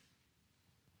women.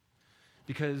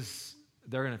 Because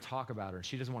they're going to talk about her, and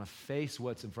she doesn't want to face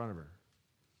what's in front of her.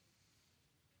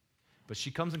 But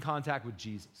she comes in contact with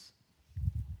Jesus.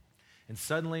 And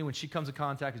suddenly, when she comes in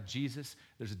contact with Jesus,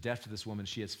 there's a death to this woman.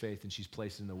 She has faith, and she's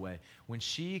placed in the way. When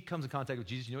she comes in contact with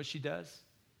Jesus, you know what she does?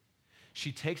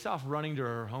 She takes off running to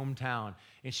her hometown,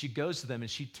 and she goes to them,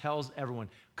 and she tells everyone,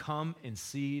 come and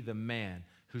see the man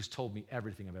who's told me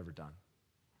everything I've ever done.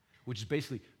 Which is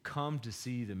basically, come to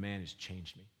see the man who's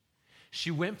changed me. She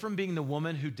went from being the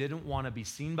woman who didn't want to be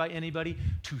seen by anybody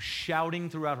to shouting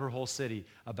throughout her whole city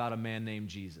about a man named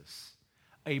Jesus.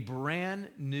 A brand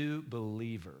new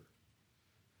believer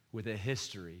with a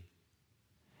history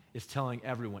is telling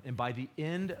everyone. And by the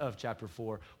end of chapter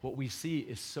 4, what we see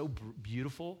is so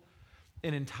beautiful.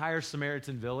 An entire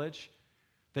Samaritan village,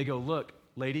 they go, look,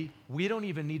 lady, we don't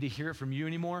even need to hear it from you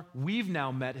anymore. We've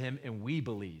now met him and we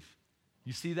believe.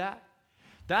 You see that?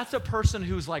 That's a person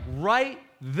who's like right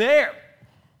there.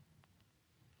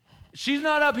 She's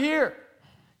not up here.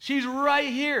 She's right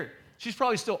here. She's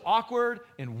probably still awkward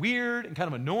and weird and kind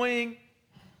of annoying,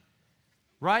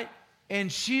 right?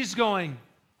 And she's going,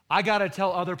 I got to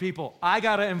tell other people. I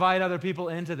got to invite other people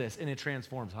into this. And it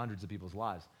transforms hundreds of people's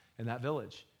lives in that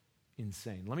village.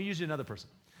 Insane. Let me use you another person.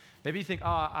 Maybe you think,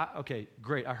 okay,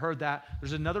 great. I heard that.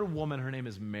 There's another woman. Her name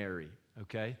is Mary,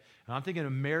 okay? And I'm thinking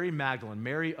of Mary Magdalene,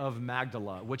 Mary of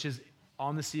Magdala, which is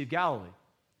on the Sea of Galilee.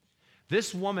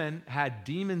 This woman had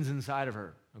demons inside of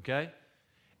her, okay?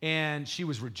 And she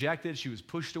was rejected. She was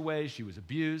pushed away. She was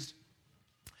abused.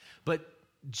 But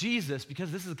Jesus,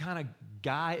 because this is the kind of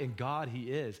guy and God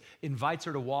he is, invites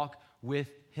her to walk with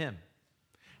him.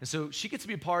 And so she gets to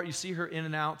be a part. You see her in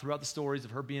and out throughout the stories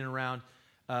of her being around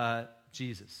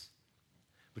Jesus.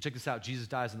 But check this out. Jesus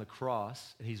dies on the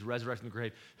cross, and he's resurrected from the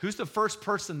grave. Who's the first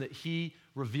person that he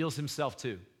reveals himself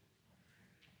to?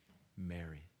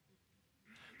 Mary.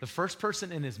 The first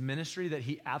person in his ministry that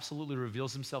he absolutely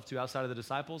reveals himself to outside of the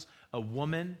disciples, a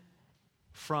woman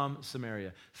from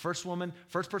Samaria. First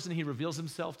person he reveals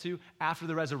himself to after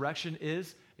the resurrection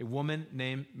is a woman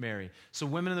named Mary. So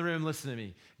women in the room, listen to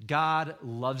me. God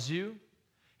loves you.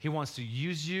 He wants to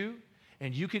use you,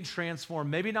 and you can transform,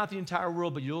 maybe not the entire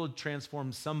world, but you'll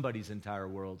transform somebody's entire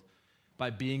world by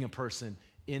being a person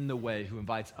in the way who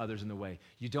invites others in the way.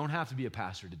 You don't have to be a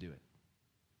pastor to do it.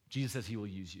 Jesus says he will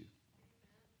use you.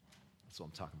 That's what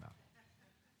I'm talking about.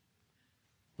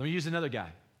 Let me use another guy,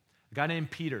 a guy named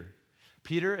Peter.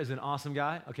 Peter is an awesome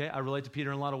guy, okay? I relate to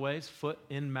Peter in a lot of ways, foot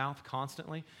in mouth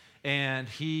constantly. And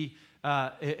he's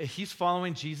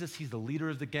following Jesus. He's the leader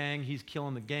of the gang. He's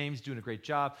killing the game. He's doing a great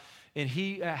job. And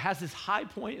he has this high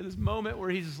point in this moment where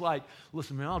he's just like,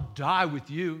 listen, man, I'll die with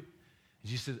you. And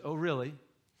Jesus says, oh, really?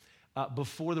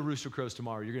 Before the rooster crows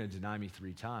tomorrow, you're going to deny me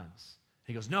 3 times.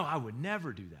 He goes, no, I would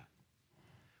never do that.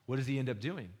 What does he end up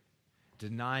doing?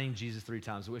 Denying Jesus 3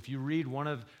 times. So if you read one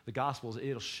of the Gospels,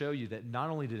 it'll show you that not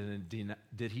only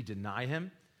did he deny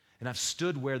him, and I've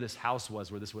stood where this house was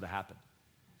where this would have happened.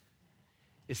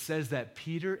 It says that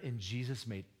Peter and Jesus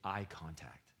made eye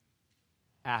contact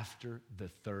after the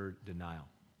 3rd denial.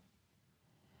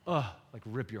 Like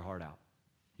rip your heart out.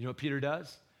 You know what Peter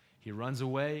does? He runs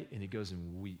away and he goes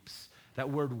and weeps. That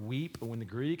word weep, in the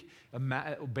Greek,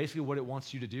 basically what it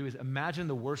wants you to do is imagine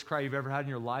the worst cry you've ever had in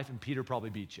your life, and Peter probably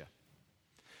beat you.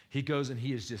 He goes and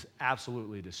he is just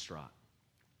absolutely distraught.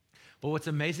 But what's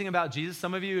amazing about Jesus,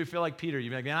 some of you who feel like Peter,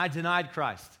 you're like, man, I denied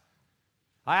Christ.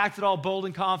 I acted all bold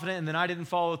and confident, and then I didn't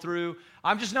follow through.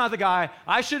 I'm just not the guy.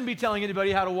 I shouldn't be telling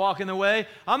anybody how to walk in the way.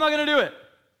 I'm not going to do it.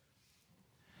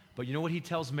 But you know what he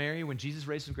tells Mary when Jesus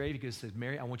raised from the grave? He says,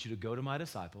 Mary, I want you to go to my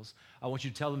disciples. I want you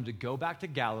to tell them to go back to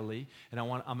Galilee, and I'm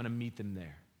going to meet them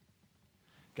there.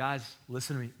 Guys,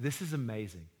 listen to me. This is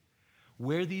amazing.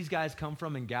 Where these guys come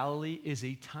from in Galilee is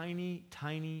a tiny,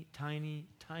 tiny, tiny,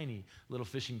 tiny little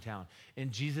fishing town.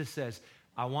 And Jesus says,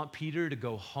 I want Peter to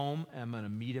go home, and I'm going to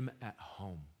meet him at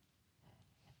home.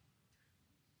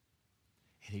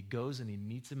 And he goes and he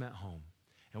meets him at home.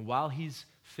 And while he's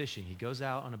fishing, he goes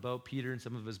out on a boat. Peter and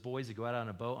some of his boys, they go out on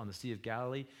a boat on the Sea of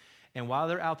Galilee. And while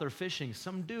they're out there fishing,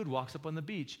 some dude walks up on the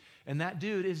beach. And that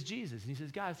dude is Jesus. And he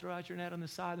says, guys, throw out your net on the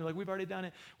side. And they're like, we've already done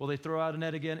it. Well, they throw out a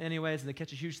net again anyways, and they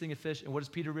catch a huge thing of fish. And what does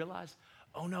Peter realize?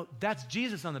 Oh, no, that's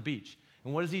Jesus on the beach.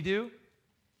 And what does he do?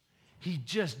 He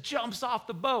just jumps off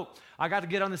the boat. I got to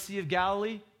get on the Sea of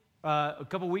Galilee a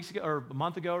couple weeks ago, or a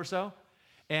month ago or so.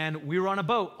 And we were on a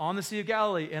boat on the Sea of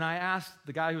Galilee. And I asked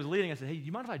the guy who was leading, I said, hey, do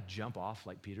you mind if I jump off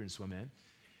like Peter and swim in?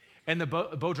 And the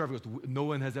boat driver goes, no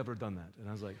one has ever done that. And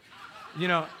I was like,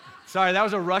 sorry, that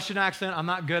was a Russian accent. I'm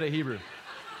not good at Hebrew.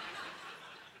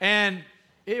 And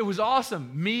it was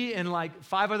awesome. Me and like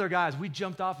 5 other guys, we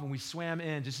jumped off and we swam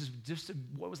in just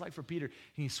what it was like for Peter. And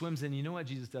he swims in. You know what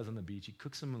Jesus does on the beach? He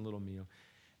cooks him a little meal.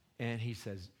 And he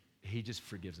says, he just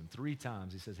forgives him 3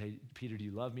 times. He says, hey, Peter, do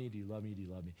you love me? Do you love me? Do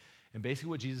you love me? And basically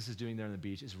what Jesus is doing there on the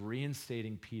beach is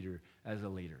reinstating Peter as a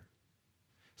leader.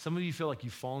 Some of you feel like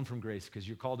you've fallen from grace because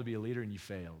you're called to be a leader and you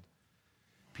failed.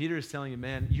 Peter is telling you,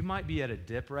 man, you might be at a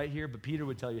dip right here, but Peter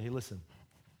would tell you, hey, listen,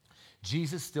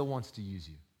 Jesus still wants to use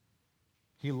you.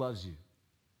 He loves you.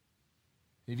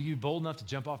 If you be bold enough to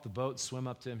jump off the boat, swim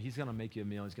up to him, he's going to make you a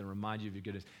meal. He's going to remind you of your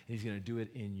goodness, and he's going to do it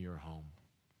in your home.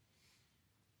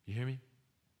 You hear me?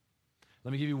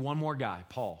 Let me give you one more guy,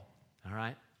 Paul, all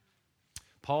right?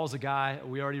 Paul's a guy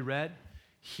we already read.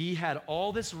 He had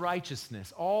all this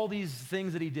righteousness, all these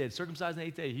things that he did, circumcised in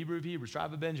the 8th day, Hebrew of Hebrews,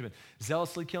 tribe of Benjamin,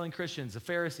 zealously killing Christians, a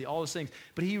Pharisee, all those things.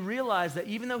 But he realized that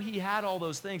even though he had all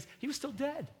those things, he was still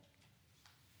dead.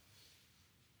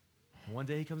 And one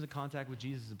day he comes in contact with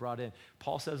Jesus and brought in.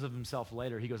 Paul says of himself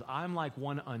later, he goes, I'm like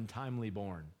one untimely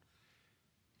born.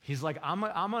 He's like, I'm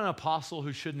an apostle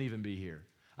who shouldn't even be here.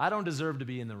 I don't deserve to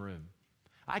be in the room.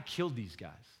 I killed these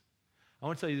guys. I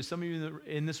want to tell you, there's some of you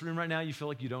in this room right now, you feel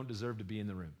like you don't deserve to be in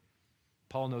the room.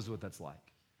 Paul knows what that's like.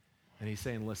 And he's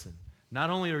saying, listen,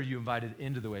 not only are you invited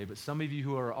into the way, but some of you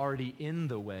who are already in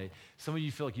the way, some of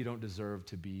you feel like you don't deserve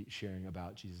to be sharing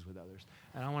about Jesus with others.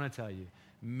 And I want to tell you,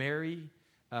 Mary,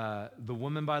 the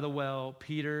woman by the well,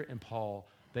 Peter, and Paul,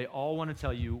 they all want to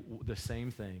tell you the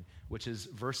same thing, which is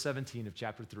verse 17 of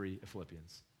chapter 3 of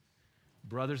Philippians.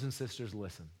 Brothers and sisters,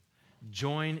 listen.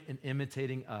 Join in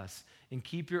imitating us and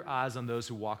keep your eyes on those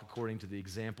who walk according to the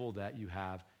example that you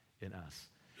have in us.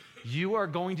 You are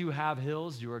going to have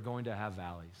hills, you are going to have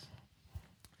valleys.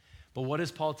 But what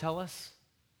does Paul tell us?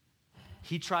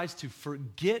 He tries to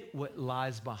forget what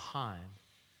lies behind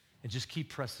and just keep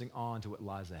pressing on to what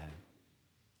lies ahead.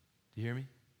 Do you hear me?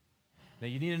 Now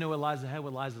you need to know what lies ahead.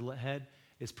 What lies ahead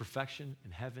is perfection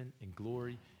and heaven and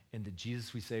glory and the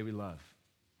Jesus we say we love.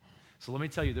 So let me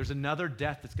tell you, there's another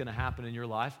death that's going to happen in your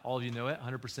life. All of you know it,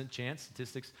 100% chance.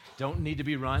 Statistics don't need to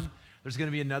be run. There's going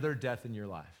to be another death in your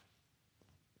life.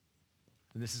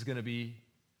 And this is going to be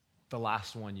the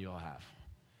last one you'll have.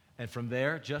 And from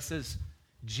there, just as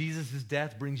Jesus'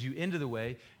 death brings you into the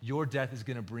way, your death is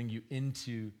going to bring you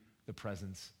into the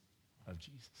presence of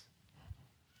Jesus.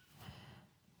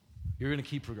 You're going to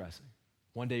keep progressing.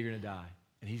 One day you're going to die,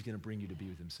 and he's going to bring you to be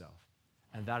with himself.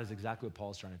 And that is exactly what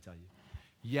Paul's trying to tell you.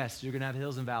 Yes, you're going to have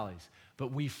hills and valleys,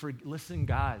 but listen,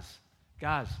 guys,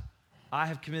 I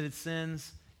have committed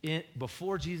sins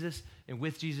before Jesus and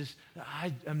with Jesus that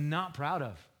I am not proud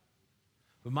of,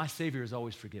 but my Savior has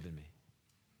always forgiven me,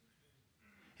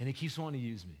 and he keeps wanting to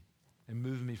use me and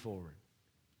move me forward.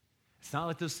 It's not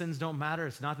like those sins don't matter.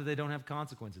 It's not that they don't have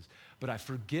consequences, but I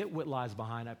forget what lies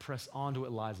behind. I press on to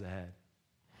what lies ahead.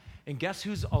 And guess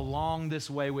who's along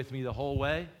this way with me the whole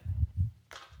way?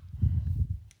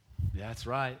 Yeah, that's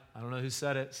right. I don't know who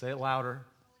said it. Say it louder.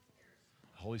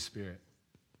 Holy Spirit.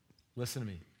 Listen to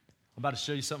me. I'm about to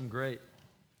show you something great.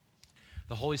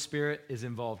 The Holy Spirit is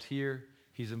involved here.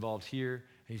 He's involved here.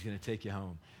 And he's going to take you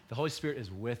home. The Holy Spirit is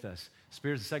with us.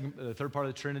 Spirit is the third part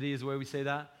of the Trinity is the way we say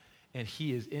that. And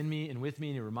he is in me and with me,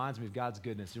 and he reminds me of God's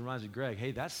goodness. He reminds me, Greg,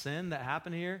 hey, that sin that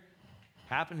happened here,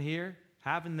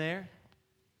 happened there.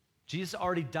 Jesus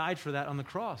already died for that on the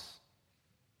cross.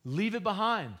 Leave it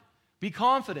behind. Be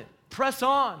confident. Press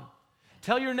on.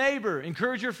 Tell your neighbor.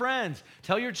 Encourage your friends.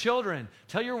 Tell your children.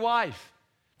 Tell your wife.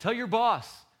 Tell your boss.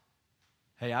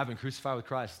 Hey, I've been crucified with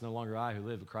Christ. It's no longer I who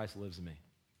live, but Christ lives in me.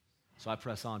 So I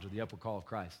press on to the upward call of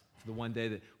Christ. For the one day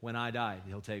that when I die,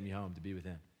 he'll take me home to be with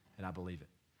him. And I believe it.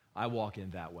 I walk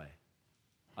in that way.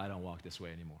 I don't walk this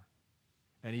way anymore.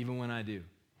 And even when I do,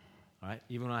 all right,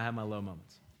 even when I have my low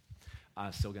moments,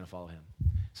 I'm still going to follow him.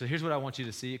 So here's what I want you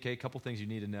to see, okay? A couple things you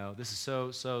need to know. This is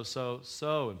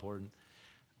so important,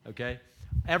 okay?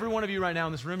 Every one of you right now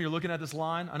in this room, you're looking at this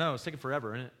line. I know, it's taking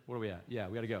forever, isn't it? Where are we at? Yeah,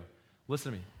 we got to go.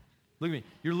 Listen to me. Look at me.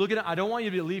 You're looking at, I don't want you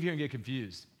to leave here and get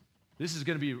confused. This is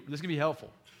going to be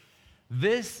helpful.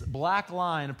 This black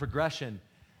line of progression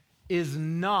is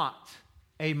not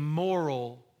a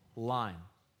moral line.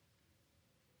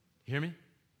 You hear me?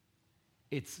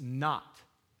 It's not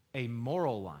a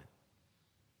moral line.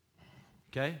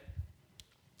 Okay?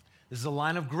 This is a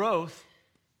line of growth.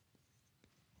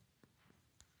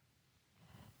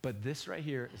 But this right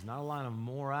here is not a line of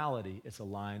morality, it's a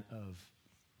line of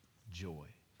joy.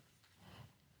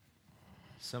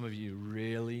 Some of you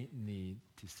really need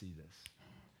to see this.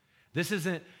 This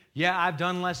isn't, yeah, I've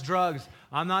done less drugs.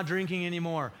 I'm not drinking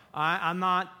anymore. I'm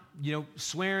not,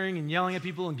 swearing and yelling at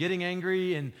people and getting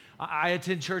angry, and I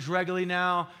attend church regularly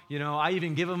now. I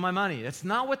even give them my money. That's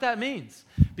not what that means.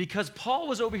 Because Paul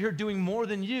was over here doing more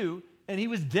than you, and he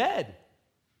was dead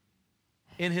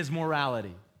in his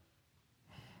morality.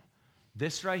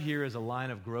 This right here is a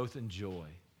line of growth and joy.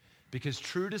 Because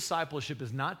true discipleship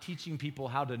is not teaching people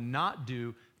how to not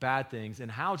do bad things and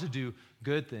how to do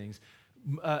good things.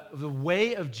 The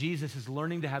way of Jesus is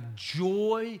learning to have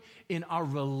joy in our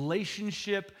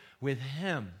relationship with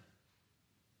Him.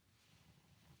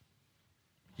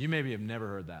 You maybe have never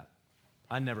heard that.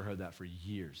 I never heard that for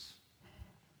years.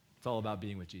 It's all about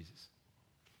being with Jesus.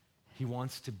 He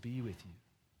wants to be with you,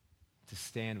 to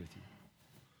stand with you.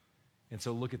 And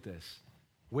so look at this.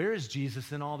 Where is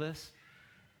Jesus in all this?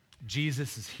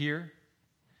 Jesus is here.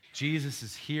 Jesus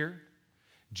is here.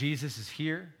 Jesus is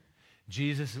here.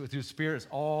 Jesus, through the Spirit, is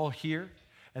all here.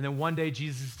 And then one day,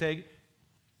 Jesus is taken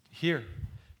here.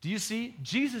 Do you see?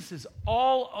 Jesus is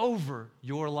all over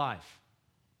your life.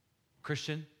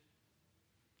 Christian,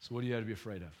 so what do you have to be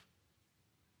afraid of?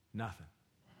 Nothing.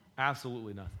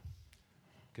 Absolutely nothing.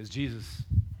 Because Jesus,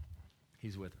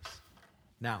 He's with us.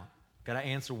 Now, got to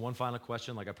answer one final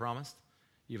question like I promised,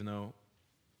 even though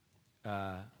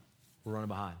we're running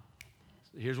behind.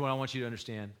 So here's what I want you to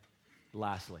understand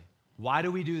lastly. Why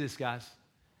do we do this, guys?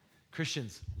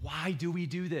 Christians, why do we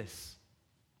do this?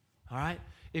 All right?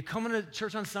 If coming to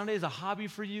church on Sunday is a hobby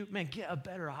for you, man, get a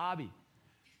better hobby.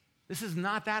 This is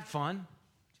not that fun,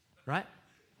 right?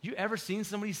 You ever seen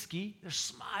somebody ski? They're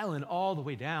smiling all the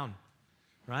way down,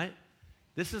 right?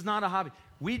 This is not a hobby.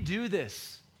 We do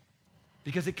this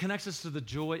because it connects us to the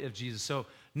joy of Jesus. So,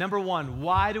 number one,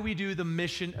 why do we do the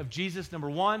mission of Jesus? Number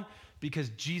one, because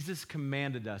Jesus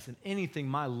commanded us, and anything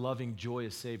my loving,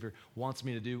 joyous Savior wants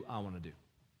me to do, I want to do.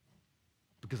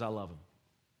 Because I love Him.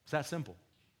 It's that simple.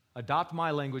 Adopt my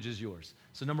language as yours.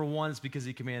 So number one is because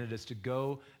He commanded us to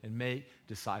go and make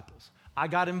disciples. I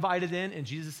got invited in, and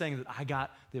Jesus is saying that I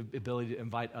got the ability to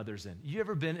invite others in. You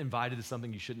ever been invited to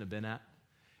something you shouldn't have been at?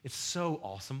 It's so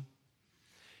awesome.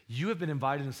 You have been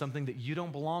invited to something that you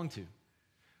don't belong to.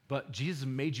 But Jesus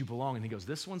made you belong, and He goes,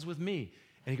 this one's with me.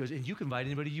 And He goes, and you can invite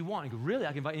anybody you want. And you go, really? I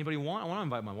can invite anybody you want? I want to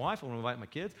invite my wife. I want to invite my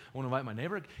kids. I want to invite my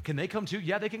neighbor. Can they come too?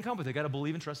 Yeah, they can come, but they got to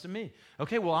believe and trust in me.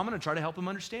 Okay, well, I'm going to try to help them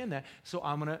understand that. So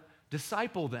I'm going to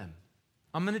disciple them.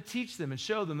 I'm going to teach them and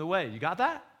show them the way. You got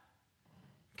that?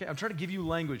 Okay, I'm trying to give you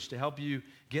language to help you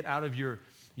get out of your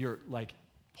like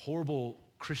horrible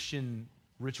Christian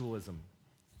ritualism.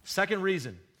 Second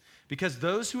reason, because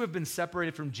those who have been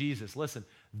separated from Jesus, listen,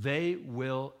 they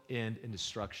will end in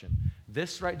destruction.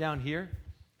 This right down here,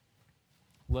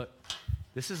 look,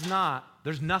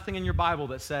 there's nothing in your Bible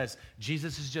that says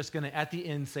Jesus is just going to, at the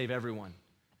end, save everyone.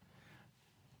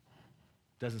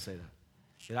 It doesn't say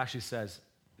that. It actually says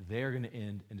they're going to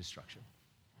end in destruction.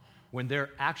 When their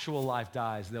actual life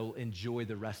dies, they'll enjoy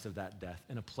the rest of that death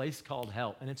in a place called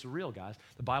hell. And it's real, guys.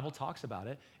 The Bible talks about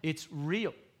it. It's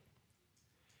real.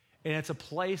 And it's a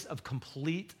place of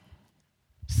complete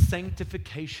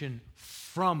sanctification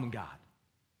from God.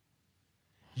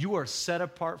 You are set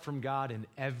apart from God in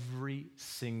every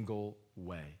single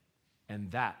way.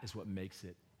 And that is what makes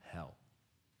it hell.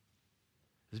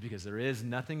 It's because there is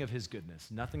nothing of His goodness,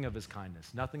 nothing of His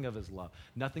kindness, nothing of His love,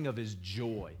 nothing of His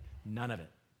joy, none of it.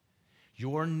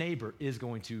 Your neighbor is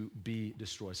going to be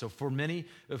destroyed. So for many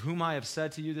of whom I have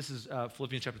said to you, this is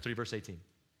Philippians chapter 3, verse 18,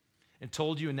 and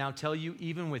told you and now tell you,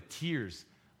 even with tears,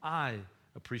 I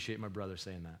appreciate my brother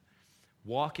saying that.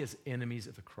 Walk as enemies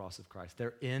at the cross of Christ.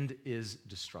 Their end is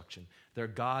destruction. Their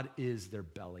God is their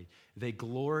belly. They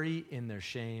glory in their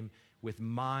shame with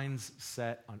minds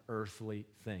set on earthly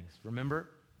things. Remember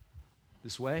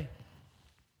this way?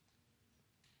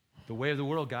 The way of the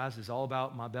world, guys, is all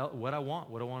about my belly, what I want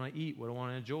to eat, what I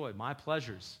want to enjoy, my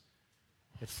pleasures.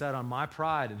 It's set on my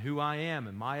pride and who I am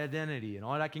and my identity and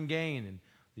all that I can gain and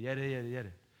yada, yada, yada.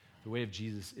 The way of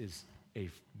Jesus is a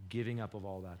giving up of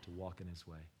all that to walk in His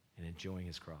way and enjoying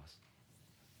His cross.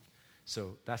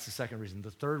 So that's the second reason.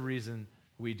 The third reason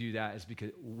we do that is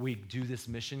because we do this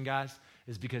mission, guys,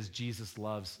 is because Jesus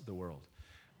loves the world.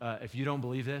 If you don't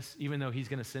believe this, even though he's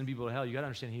going to send people to hell, you got to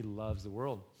understand he loves the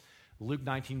world. Luke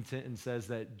 19:10 says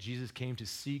that Jesus came to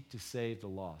seek to save the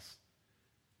lost.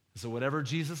 So whatever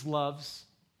Jesus loves,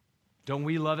 don't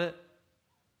we love it?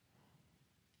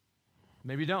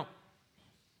 Maybe you don't.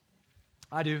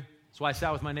 I do. That's why I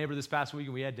sat with my neighbor this past week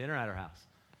and we had dinner at our house.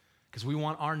 Because we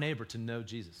want our neighbor to know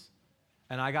Jesus.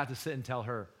 And I got to sit and tell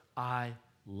her, I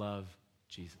love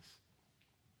Jesus.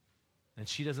 And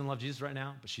she doesn't love Jesus right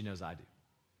now, but she knows I do.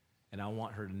 And I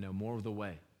want her to know more of the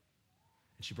way.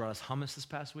 And she brought us hummus this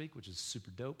past week, which is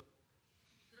super dope.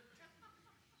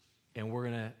 And we're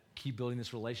going to keep building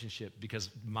this relationship because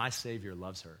my Savior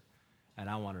loves her, and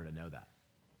I want her to know that.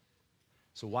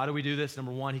 So why do we do this?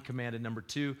 Number one, he commanded. Number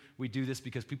two, we do this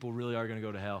because people really are going to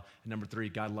go to hell. And number three,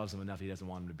 God loves them enough, he doesn't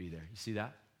want them to be there. You see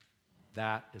that?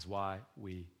 That is why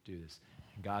we do this.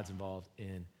 And God's involved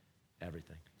in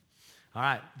everything. All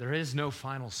right, there is no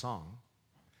final song,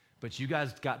 but you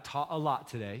guys got taught a lot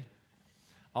today.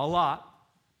 A lot.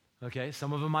 Okay,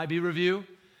 some of them might be review,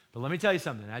 but let me tell you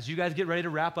something. As you guys get ready to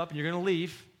wrap up and you're going to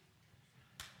leave,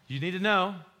 you need to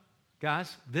know,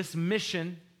 guys, this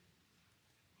mission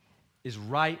is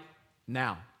right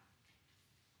now.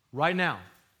 Right now.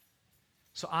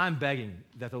 So I'm begging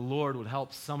that the Lord would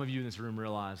help some of you in this room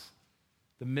realize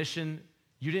the mission,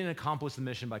 you didn't accomplish the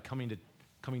mission by coming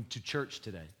to church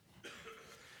today.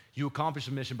 You accomplished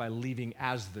the mission by leaving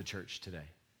as the church today.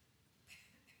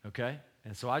 Okay?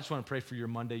 And so I just want to pray for your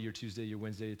Monday, your Tuesday, your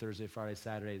Wednesday, your Thursday, Friday,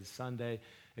 Saturday, Sunday.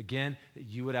 Again, that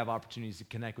you would have opportunities to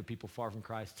connect with people far from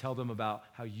Christ. Tell them about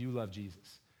how you love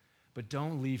Jesus. But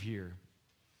don't leave here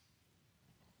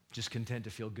just content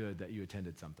to feel good that you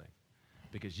attended something.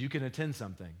 Because you can attend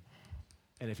something,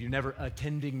 and if you're never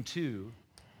attending to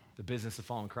the business of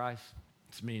following Christ,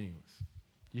 it's meaningless.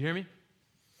 You hear me?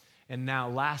 And now,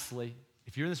 lastly,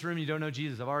 if you're in this room and you don't know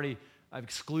Jesus, I've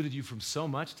excluded you from so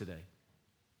much today.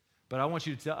 But I want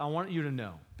you to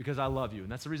know, because I love you,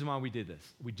 and that's the reason why we did this.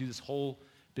 We do this whole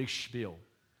big spiel.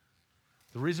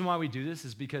 The reason why we do this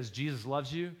is because Jesus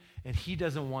loves you, and he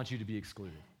doesn't want you to be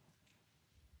excluded.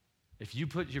 If you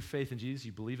put your faith in Jesus,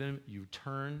 you believe in him, you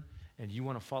turn, and you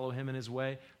want to follow him in his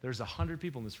way, there's 100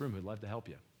 people in this room who'd love to help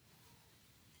you.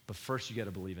 But first, you got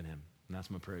to believe in him, and that's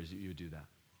my prayer is that you would do that.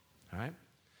 All right?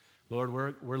 Lord,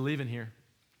 we're leaving here.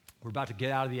 We're about to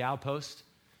get out of the outpost.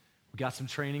 We got some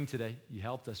training today. You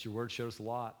helped us. Your word showed us a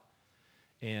lot.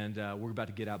 And we're about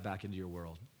to get out back into your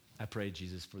world. I pray,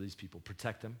 Jesus, for these people.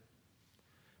 Protect them.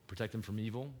 Protect them from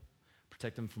evil.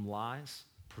 Protect them from lies.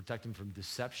 Protect them from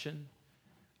deception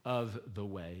of the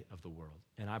way of the world.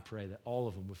 And I pray that all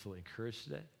of them will feel encouraged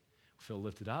today, feel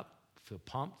lifted up, feel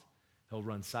pumped. They'll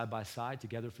run side by side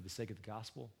together for the sake of the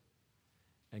gospel.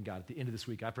 And God, at the end of this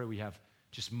week, I pray we have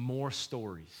just more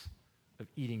stories of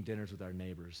eating dinners with our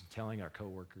neighbors, and telling our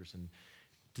coworkers, and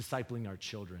discipling our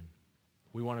children.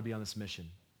 We want to be on this mission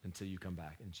until you come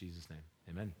back. In Jesus' name,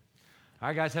 amen. All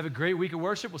right, guys, have a great week of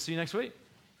worship. We'll see you next week.